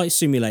make a flight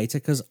simulator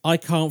because I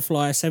can't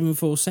fly a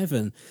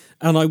 747.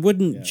 And I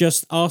wouldn't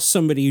just ask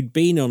somebody who'd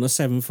been on a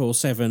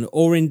 747,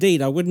 or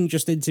indeed, I wouldn't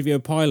just interview a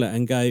pilot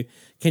and go,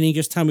 can you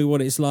just tell me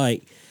what it's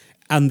like?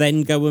 And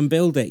then go and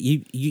build it.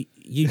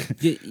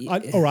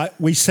 All right,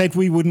 we said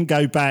we wouldn't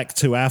go back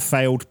to our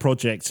failed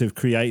project of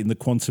creating the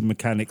quantum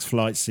mechanics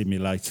flight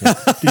simulator.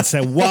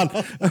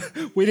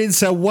 We didn't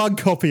sell one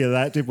copy of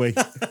that, did we?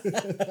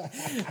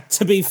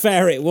 To be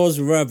fair, it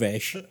was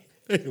rubbish.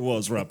 It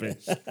was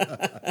rubbish.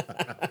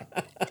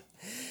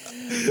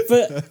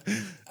 But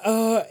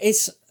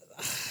it's,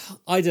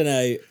 I don't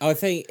know. I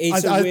think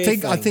it's a weird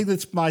thing. I think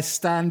that's my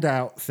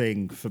standout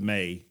thing for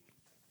me,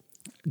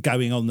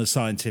 going on the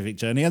scientific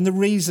journey. And the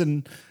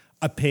reason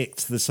I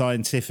picked the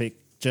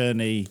scientific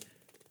journey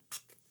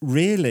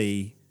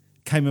really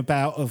came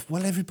about of,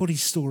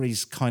 everybody's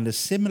story's kind of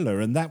similar,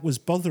 and that was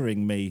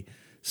bothering me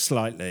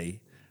slightly.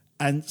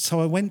 And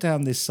so I went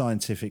down this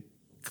scientific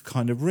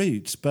kind of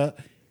route, but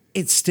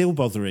it's still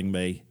bothering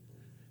me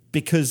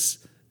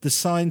because the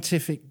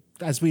scientific,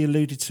 as we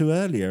alluded to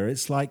earlier,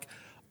 it's like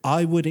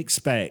I would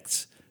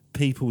expect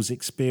people's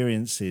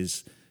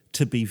experiences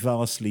to be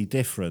vastly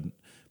different.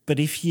 But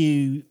if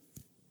you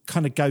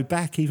kind of go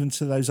back even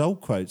to those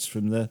old quotes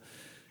from the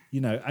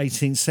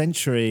 18th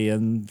century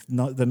and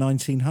the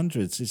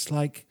 1900s, it's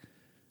like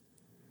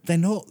they're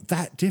not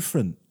that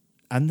different,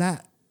 and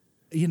that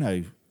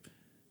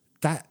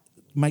that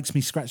makes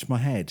me scratch my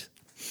head.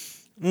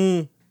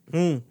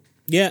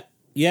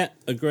 Yeah,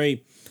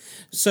 agree.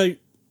 So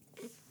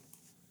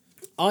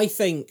I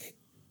think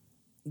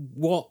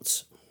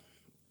what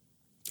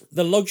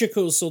the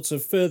logical sort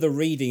of further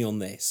reading on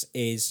this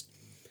is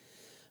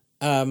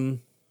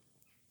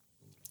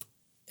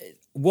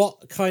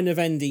what kind of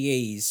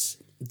NDEs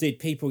did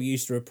people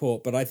used to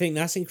report? But I think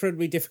that's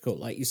incredibly difficult,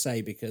 like you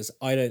say, because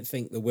I don't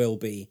think there will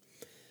be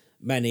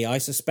many. I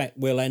suspect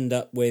we'll end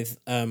up with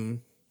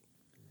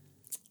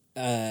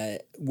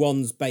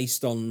ones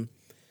based on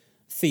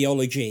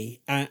theology,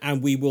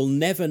 and we will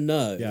never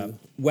know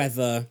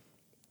whether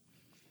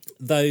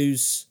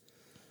those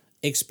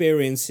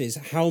experiences,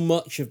 how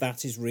much of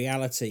that is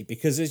reality.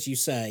 Because, as you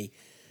say,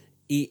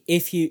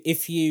 if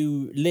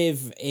you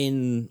live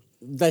in,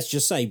 let's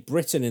just say,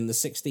 Britain in the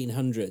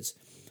 1600s,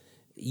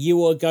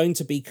 you are going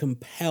to be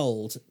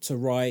compelled to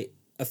write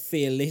a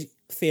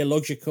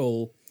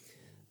theological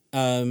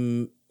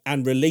and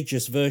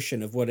religious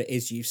version of what it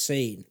is you've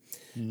seen.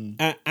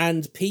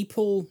 And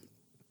people,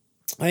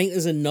 I think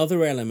there's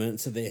another element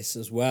to this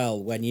as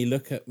well. When you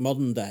look at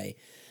modern day,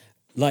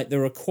 like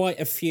there are quite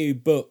a few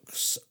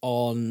books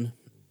on,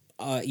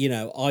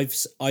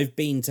 I've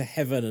been to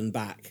heaven and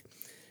back.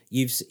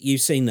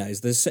 You've seen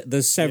those.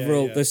 There's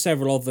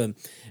several of them,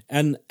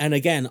 and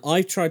again,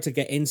 I've tried to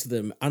get into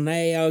them, and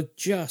they are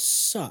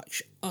just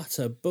such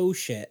utter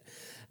bullshit,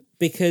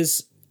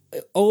 because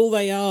all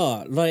they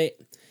are, like,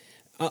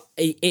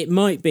 it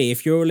might be,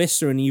 if you're a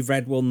listener and you've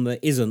read one that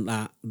isn't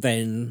that,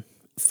 then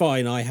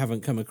fine, I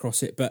haven't come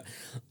across it, but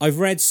I've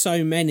read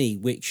so many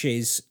which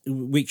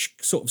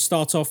sort of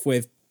start off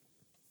with,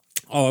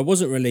 oh, I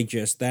wasn't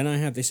religious, then I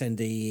had this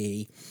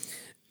NDE,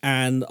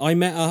 and I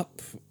met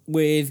up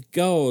with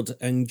God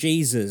and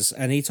Jesus,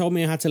 and he told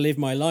me I had to live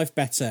my life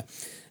better.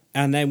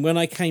 And then when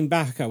I came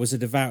back, I was a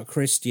devout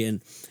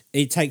Christian.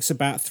 It takes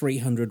about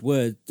 300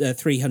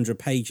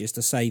 pages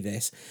to say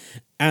this.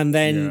 And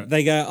then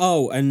they go,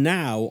 oh, and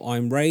now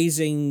I'm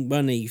raising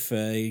money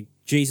for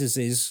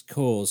Jesus's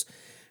cause.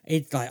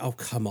 It's like, oh,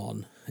 come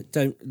on.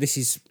 This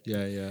is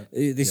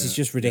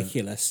just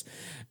ridiculous.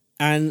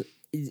 And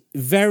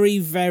very,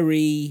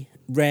 very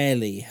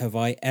rarely have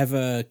I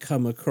ever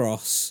come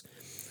across,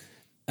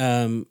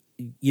 an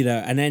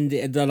end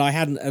that I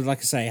hadn't, like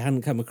I say, I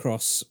hadn't come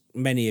across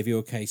many of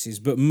your cases,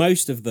 but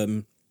most of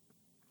them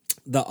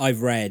that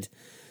I've read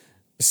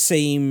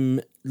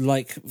seem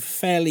like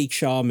fairly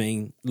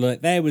charming.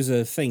 Like, there was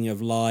a thing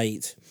of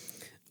light.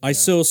 I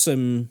saw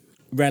some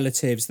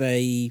relatives,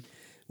 they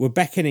were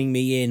beckoning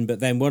me in, but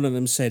then one of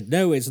them said,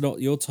 no, it's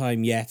not your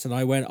time yet. And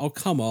I went, oh,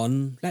 come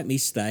on, let me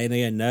stay. And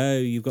they go, no,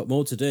 you've got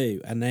more to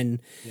do. And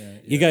then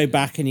you go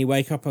back and you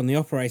wake up on the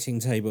operating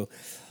table.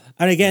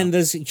 And again,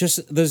 there's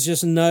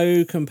just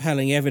no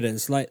compelling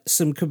evidence. Like,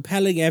 some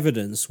compelling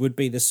evidence would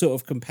be the sort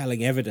of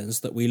compelling evidence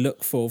that we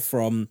look for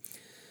from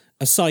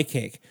a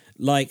psychic.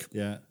 Like,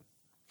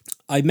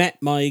 I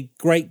met my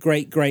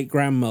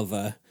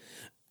great-great-great-grandmother,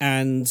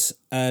 and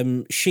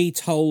she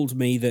told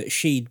me that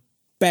she'd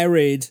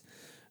buried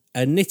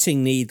a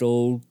knitting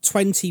needle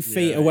 20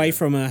 feet away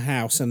from her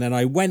house, and then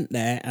I went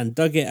there and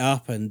dug it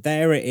up, and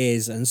there it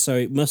is, and so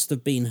it must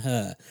have been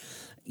her.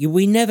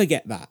 We never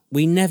get that.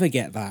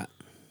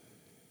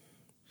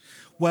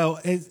 Well,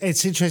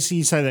 it's interesting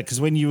you say that, because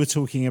when you were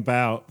talking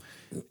about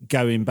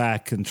going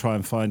back and try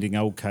and finding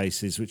old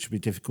cases, which would be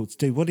difficult to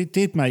do, what it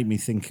did make me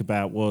think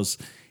about was,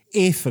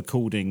 if,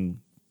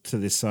 according to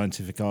this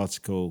scientific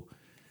article,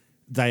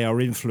 they are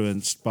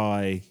influenced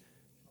by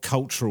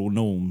cultural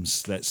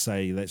norms, let's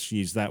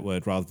use that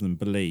word rather than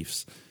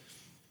beliefs,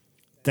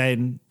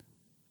 then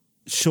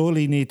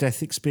surely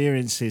near-death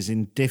experiences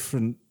in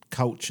different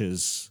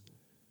cultures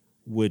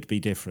would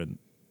be different.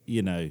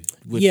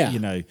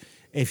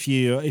 If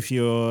you're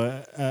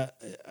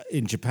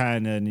in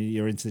Japan and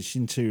you're into the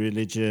Shinto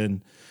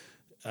religion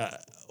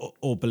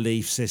or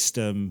belief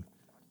system,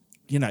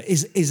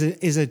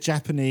 is a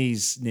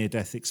Japanese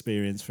near-death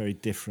experience very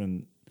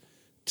different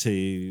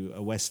to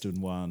a Western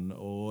one?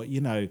 Or,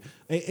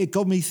 it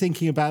got me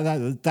thinking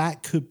about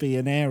that could be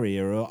an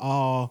area,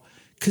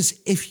 because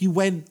if you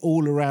went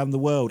all around the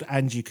world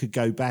and you could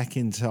go back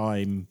in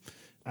time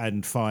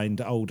and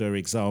find older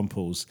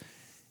examples,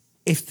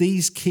 if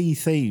these key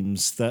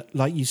themes that,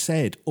 like you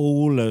said,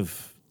 all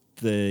of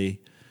the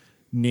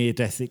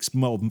near-death,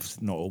 not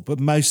all, but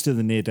most of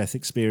the near-death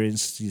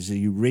experiences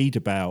you read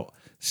about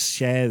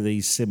share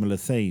these similar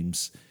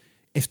themes,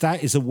 if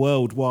that is a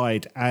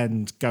worldwide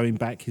and going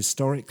back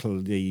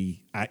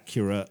historically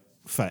accurate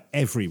for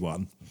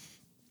everyone,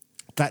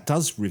 that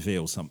does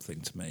reveal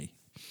something to me.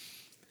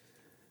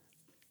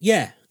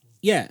 Yeah.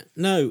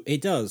 No,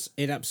 it does.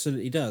 It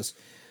absolutely does.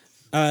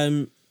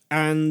 And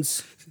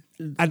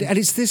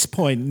it's this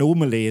point,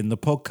 normally in the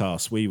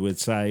podcast, we would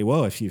say,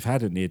 well, if you've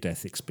had a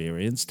near-death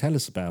experience, tell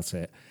us about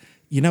it.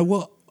 You know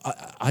what?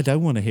 I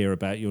don't want to hear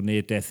about your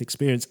near-death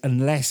experience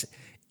unless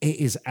it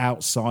is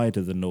outside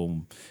of the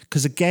norm.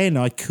 Because again,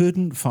 I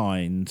couldn't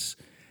find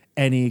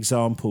any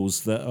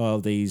examples that are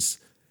these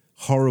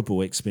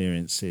horrible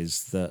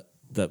experiences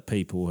that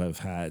people have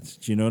had.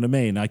 Do you know what I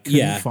mean? I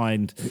couldn't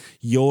find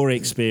your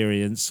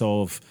experience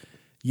of,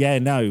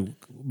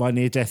 my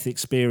near-death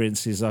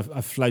experiences,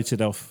 I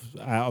floated out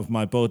of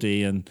my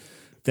body, and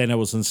then I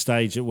was on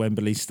stage at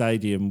Wembley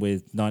Stadium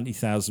with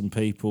 90,000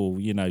 people,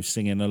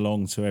 singing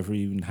along to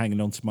and hanging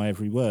on to my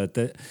every word.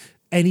 That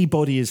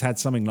anybody has had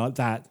something like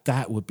that,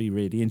 that would be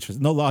really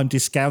interesting. Not that I'm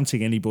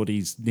discounting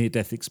anybody's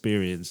near-death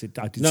experience.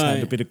 I did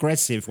sound a bit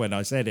aggressive when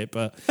I said it,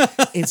 but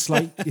it's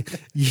like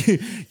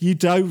you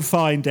don't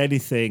find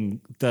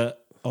anything that,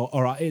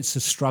 or it's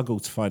a struggle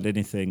to find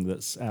anything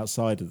that's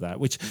outside of that,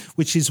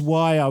 which is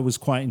why I was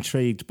quite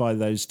intrigued by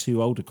those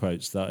two older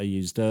quotes that I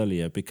used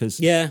earlier, because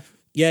they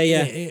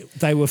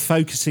were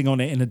focusing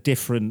on it in a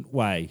different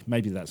way.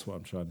 Maybe that's what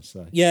I'm trying to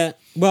say. Yeah.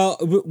 Well,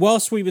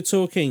 whilst we were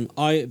talking,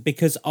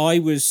 because I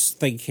was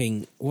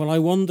thinking, well, I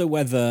wonder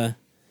whether,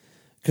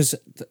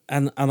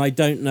 and I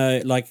don't know,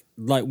 like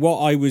what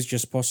I was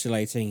just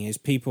postulating is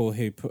people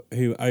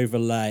who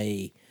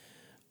overlay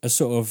a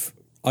sort of,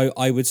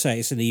 I would say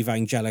it's an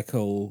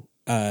evangelical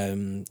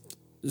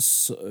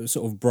sort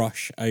of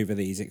brush over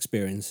these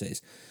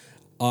experiences.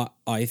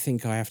 I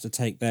think I have to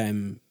take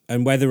them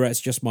and whether it's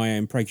just my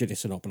own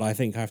prejudice or not, but I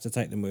think I have to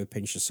take them with a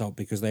pinch of salt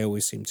because they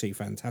always seem too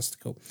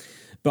fantastical.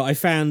 But I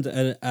found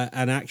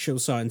an actual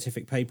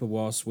scientific paper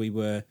whilst we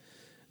were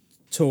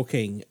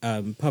talking,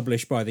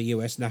 published by the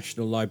US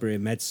National Library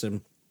of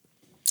Medicine,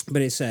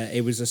 but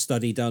it was a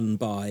study done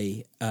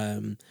by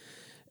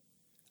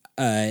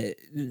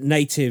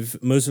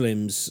native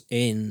Muslims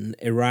in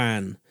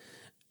Iran,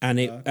 and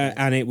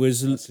it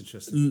was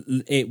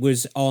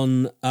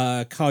on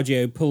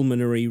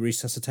cardiopulmonary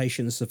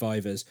resuscitation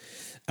survivors,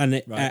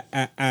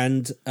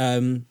 and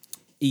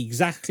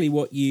exactly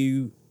what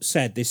you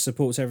said. This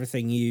supports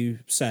everything you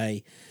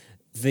say.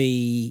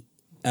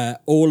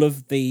 All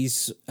of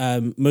these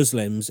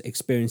Muslims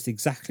experienced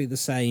exactly the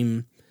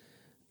same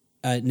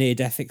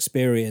near-death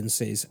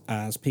experiences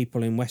as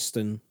people in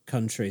Western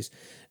countries.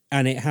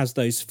 And it has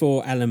those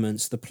 4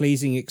 elements: the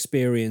pleasing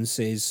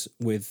experiences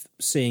with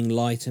seeing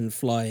light and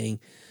flying,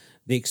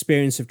 the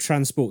experience of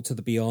transport to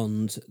the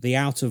beyond, the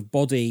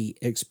out-of-body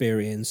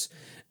experience,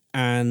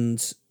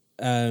 and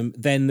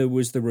then there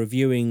was the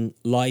reviewing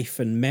life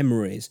and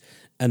memories.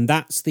 And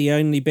that's the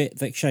only bit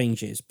that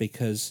changes,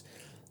 because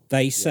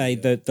they say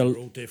that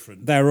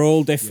they're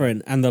all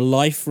different. And the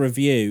life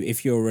review,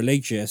 if you're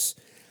religious,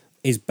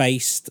 is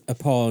based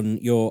upon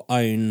your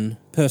own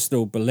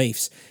personal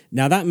beliefs.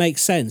 Now, that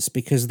makes sense,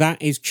 because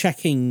that is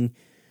checking,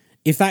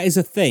 if that is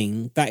a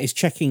thing, that is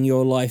checking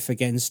your life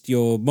against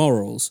your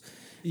morals.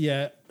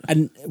 Yeah.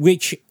 And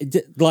which,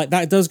 like,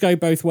 that does go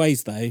both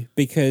ways, though,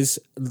 because,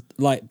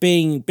 like,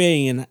 being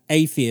an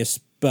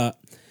atheist, but,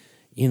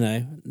 you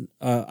know,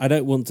 I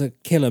don't want to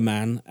kill a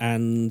man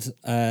and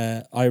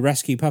I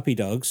rescue puppy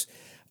dogs.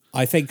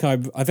 I think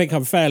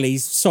I'm fairly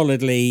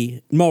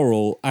solidly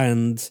moral,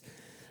 and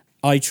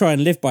I try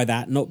and live by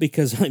that, not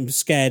because I'm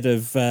scared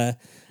of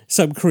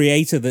some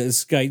creator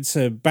that's going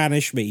to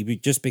banish me,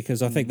 but just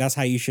because I think that's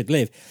how you should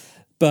live.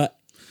 But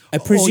I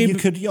presume...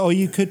 Or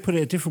you could put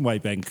it a different way,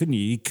 Ben, couldn't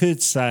you? You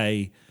could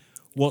say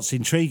what's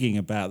intriguing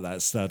about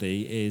that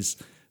study is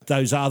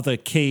those other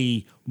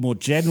key, more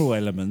general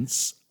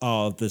elements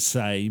are the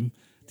same.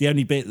 The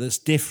only bit that's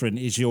different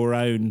is your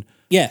own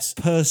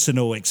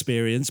personal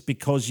experience,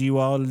 because you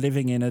are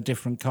living in a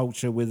different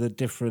culture with a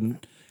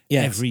different...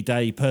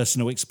 everyday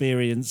personal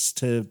experience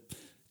to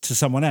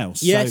someone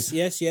else. Yes.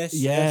 Yes,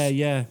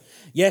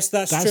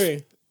 that's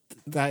true.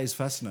 That is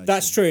fascinating.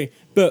 That's true.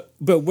 But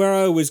where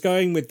I was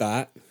going with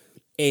that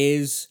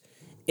is,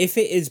 if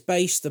it is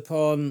based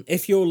upon,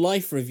 if your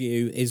life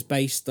review is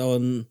based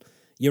on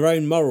your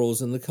own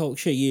morals and the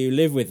culture you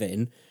live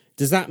within,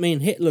 does that mean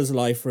Hitler's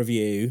life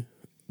review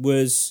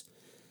was,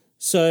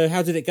 so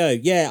how did it go?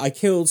 Yeah, I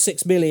killed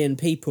 6 million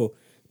people.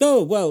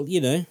 Oh, well,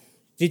 you know,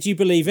 did you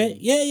believe it?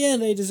 Yeah,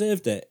 they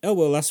deserved it. Oh,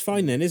 well, that's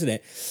fine then, isn't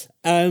it?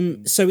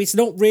 So it's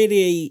not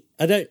really,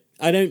 I don't,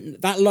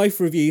 that life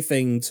review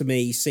thing to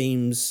me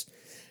seems,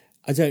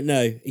 I don't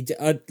know.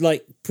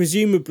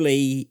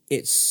 Presumably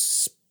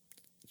it's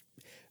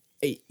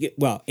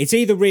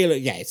either real,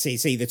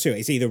 it's either two,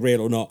 it's either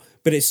real or not,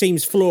 but it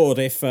seems flawed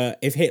if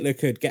Hitler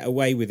could get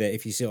away with it,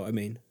 if you see what I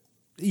mean.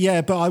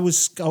 Yeah, but I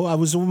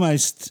was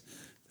almost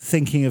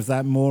thinking of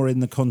that more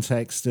in the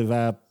context of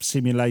our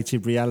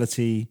simulated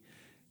reality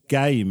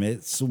game.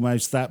 It's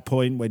almost that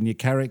point when your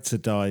character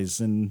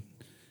dies and,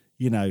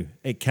 you know,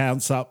 it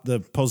counts up the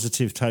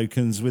positive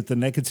tokens with the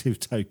negative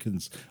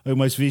tokens. I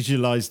almost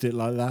visualised it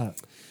like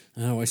that.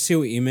 Oh, I see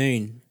what you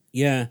mean.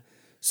 Yeah.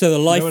 So the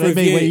life review... I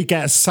mean, where you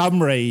get a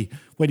summary,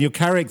 when your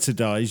character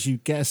dies, you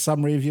get a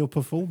summary of your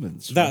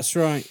performance. Right? That's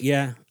right.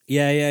 Yeah.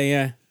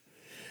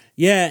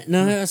 Yeah,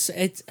 no, that's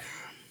it.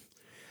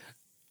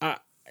 It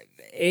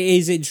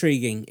is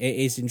intriguing.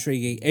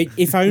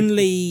 If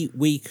only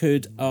we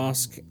could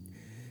ask...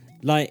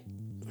 Like,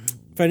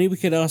 if only we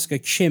could ask a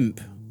chimp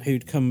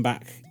who'd come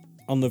back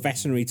on the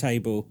veterinary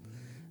table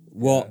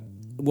what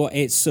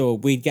it saw,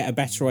 we'd get a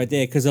better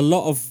idea. Because a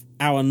lot of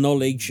our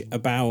knowledge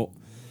about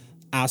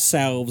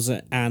ourselves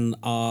and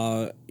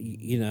our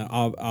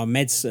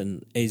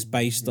medicine is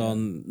based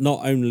on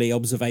not only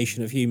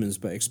observation of humans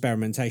but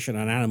experimentation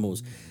on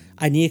animals,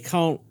 and you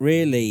can't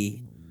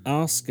really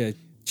ask a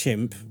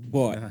chimp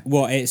what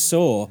it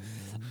saw.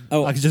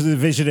 Oh. I could just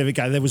envision it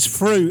again. There was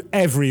fruit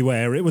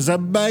everywhere. It was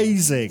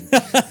amazing.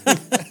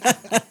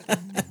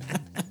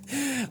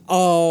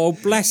 Oh,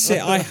 bless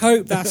it. I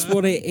hope that's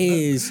what it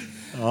is.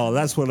 Oh,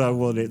 that's what I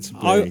want it to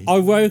be. I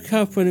woke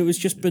up and it was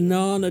just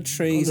banana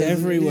trees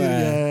everywhere.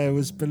 Yeah, it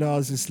was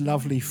bananas. This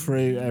lovely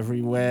fruit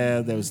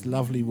everywhere. There was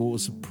lovely water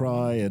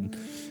supply, and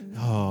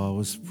I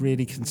was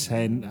really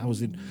content.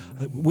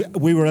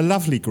 We were a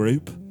lovely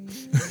group.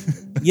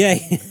 Yeah.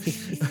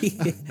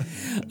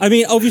 I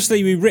mean,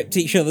 obviously we ripped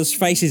each other's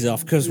faces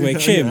off because we're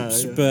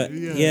chimps, but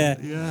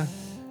yeah.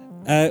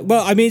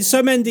 Well, I mean,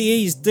 some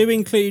NDEs do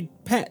include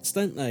pets,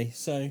 don't they?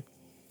 So.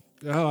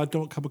 Oh, I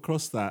don't come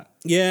across that.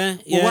 Yeah.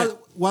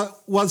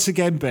 Well, once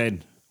again,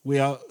 Ben,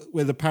 we're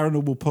the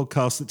paranormal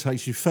podcast that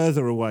takes you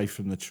further away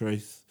from the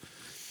truth.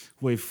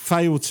 We've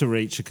failed to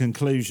reach a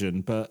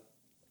conclusion, but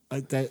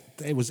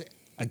it was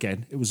a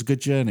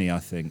good journey, I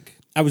think.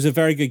 It was a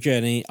very good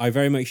journey. I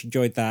very much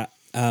enjoyed that.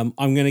 I'm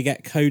going to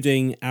get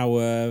coding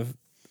our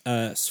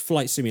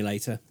flight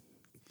simulator.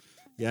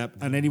 Yep.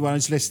 And anyone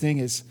who's listening,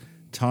 it's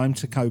time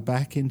to go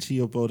back into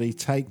your body,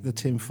 take the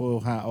tinfoil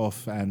hat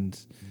off, and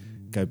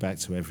go back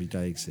to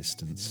everyday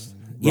existence.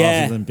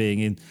 Yeah. Rather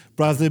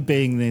than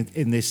being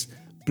in this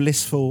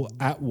blissful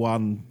at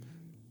one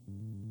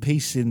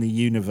peace in the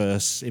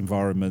universe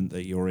environment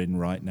that you're in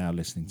right now,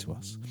 listening to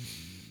us.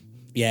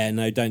 Yeah,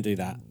 no, don't do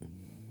that.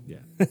 Yeah.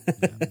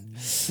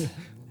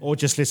 Or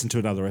just listen to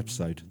another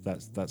episode.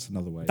 That's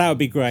another way. That would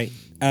be great.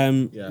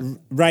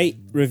 Rate,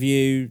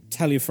 review,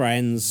 tell your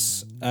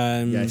friends.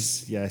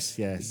 Yes.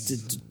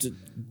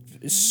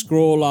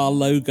 Scrawl our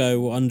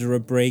logo under a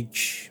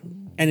bridge.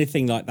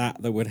 Anything like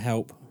that would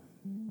help.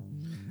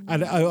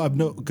 And I'm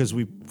not, because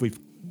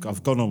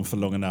I've gone on for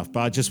long enough,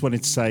 but I just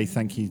wanted to say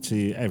thank you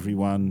to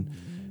everyone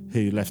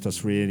who left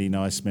us really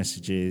nice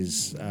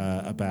messages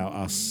about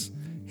us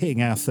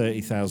hitting our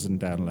 30,000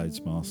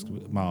 downloads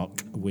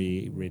mark.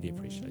 We really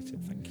appreciate it.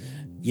 Thank you.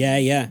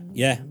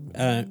 Yeah.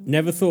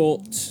 Never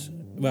thought,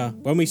 well,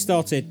 when we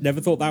started,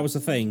 never thought that was a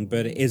thing,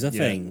 but it is a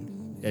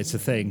thing. It's a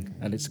thing,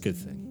 and it's a good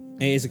thing.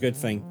 It is a good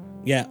thing.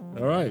 Yeah.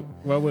 All right.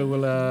 Well,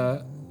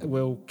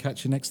 we'll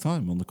catch you next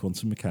time on the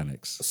Quantum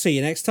Mechanics. See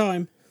you next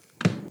time.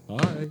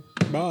 Bye.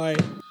 Bye.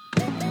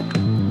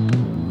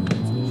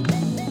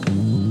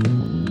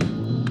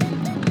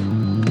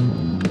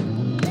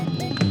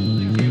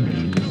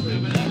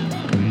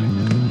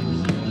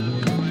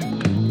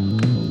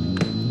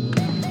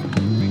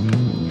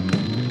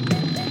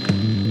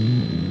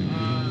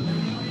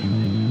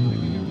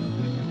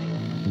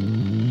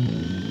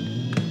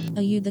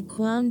 Are you the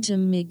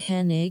Quantum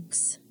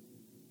Mechanics?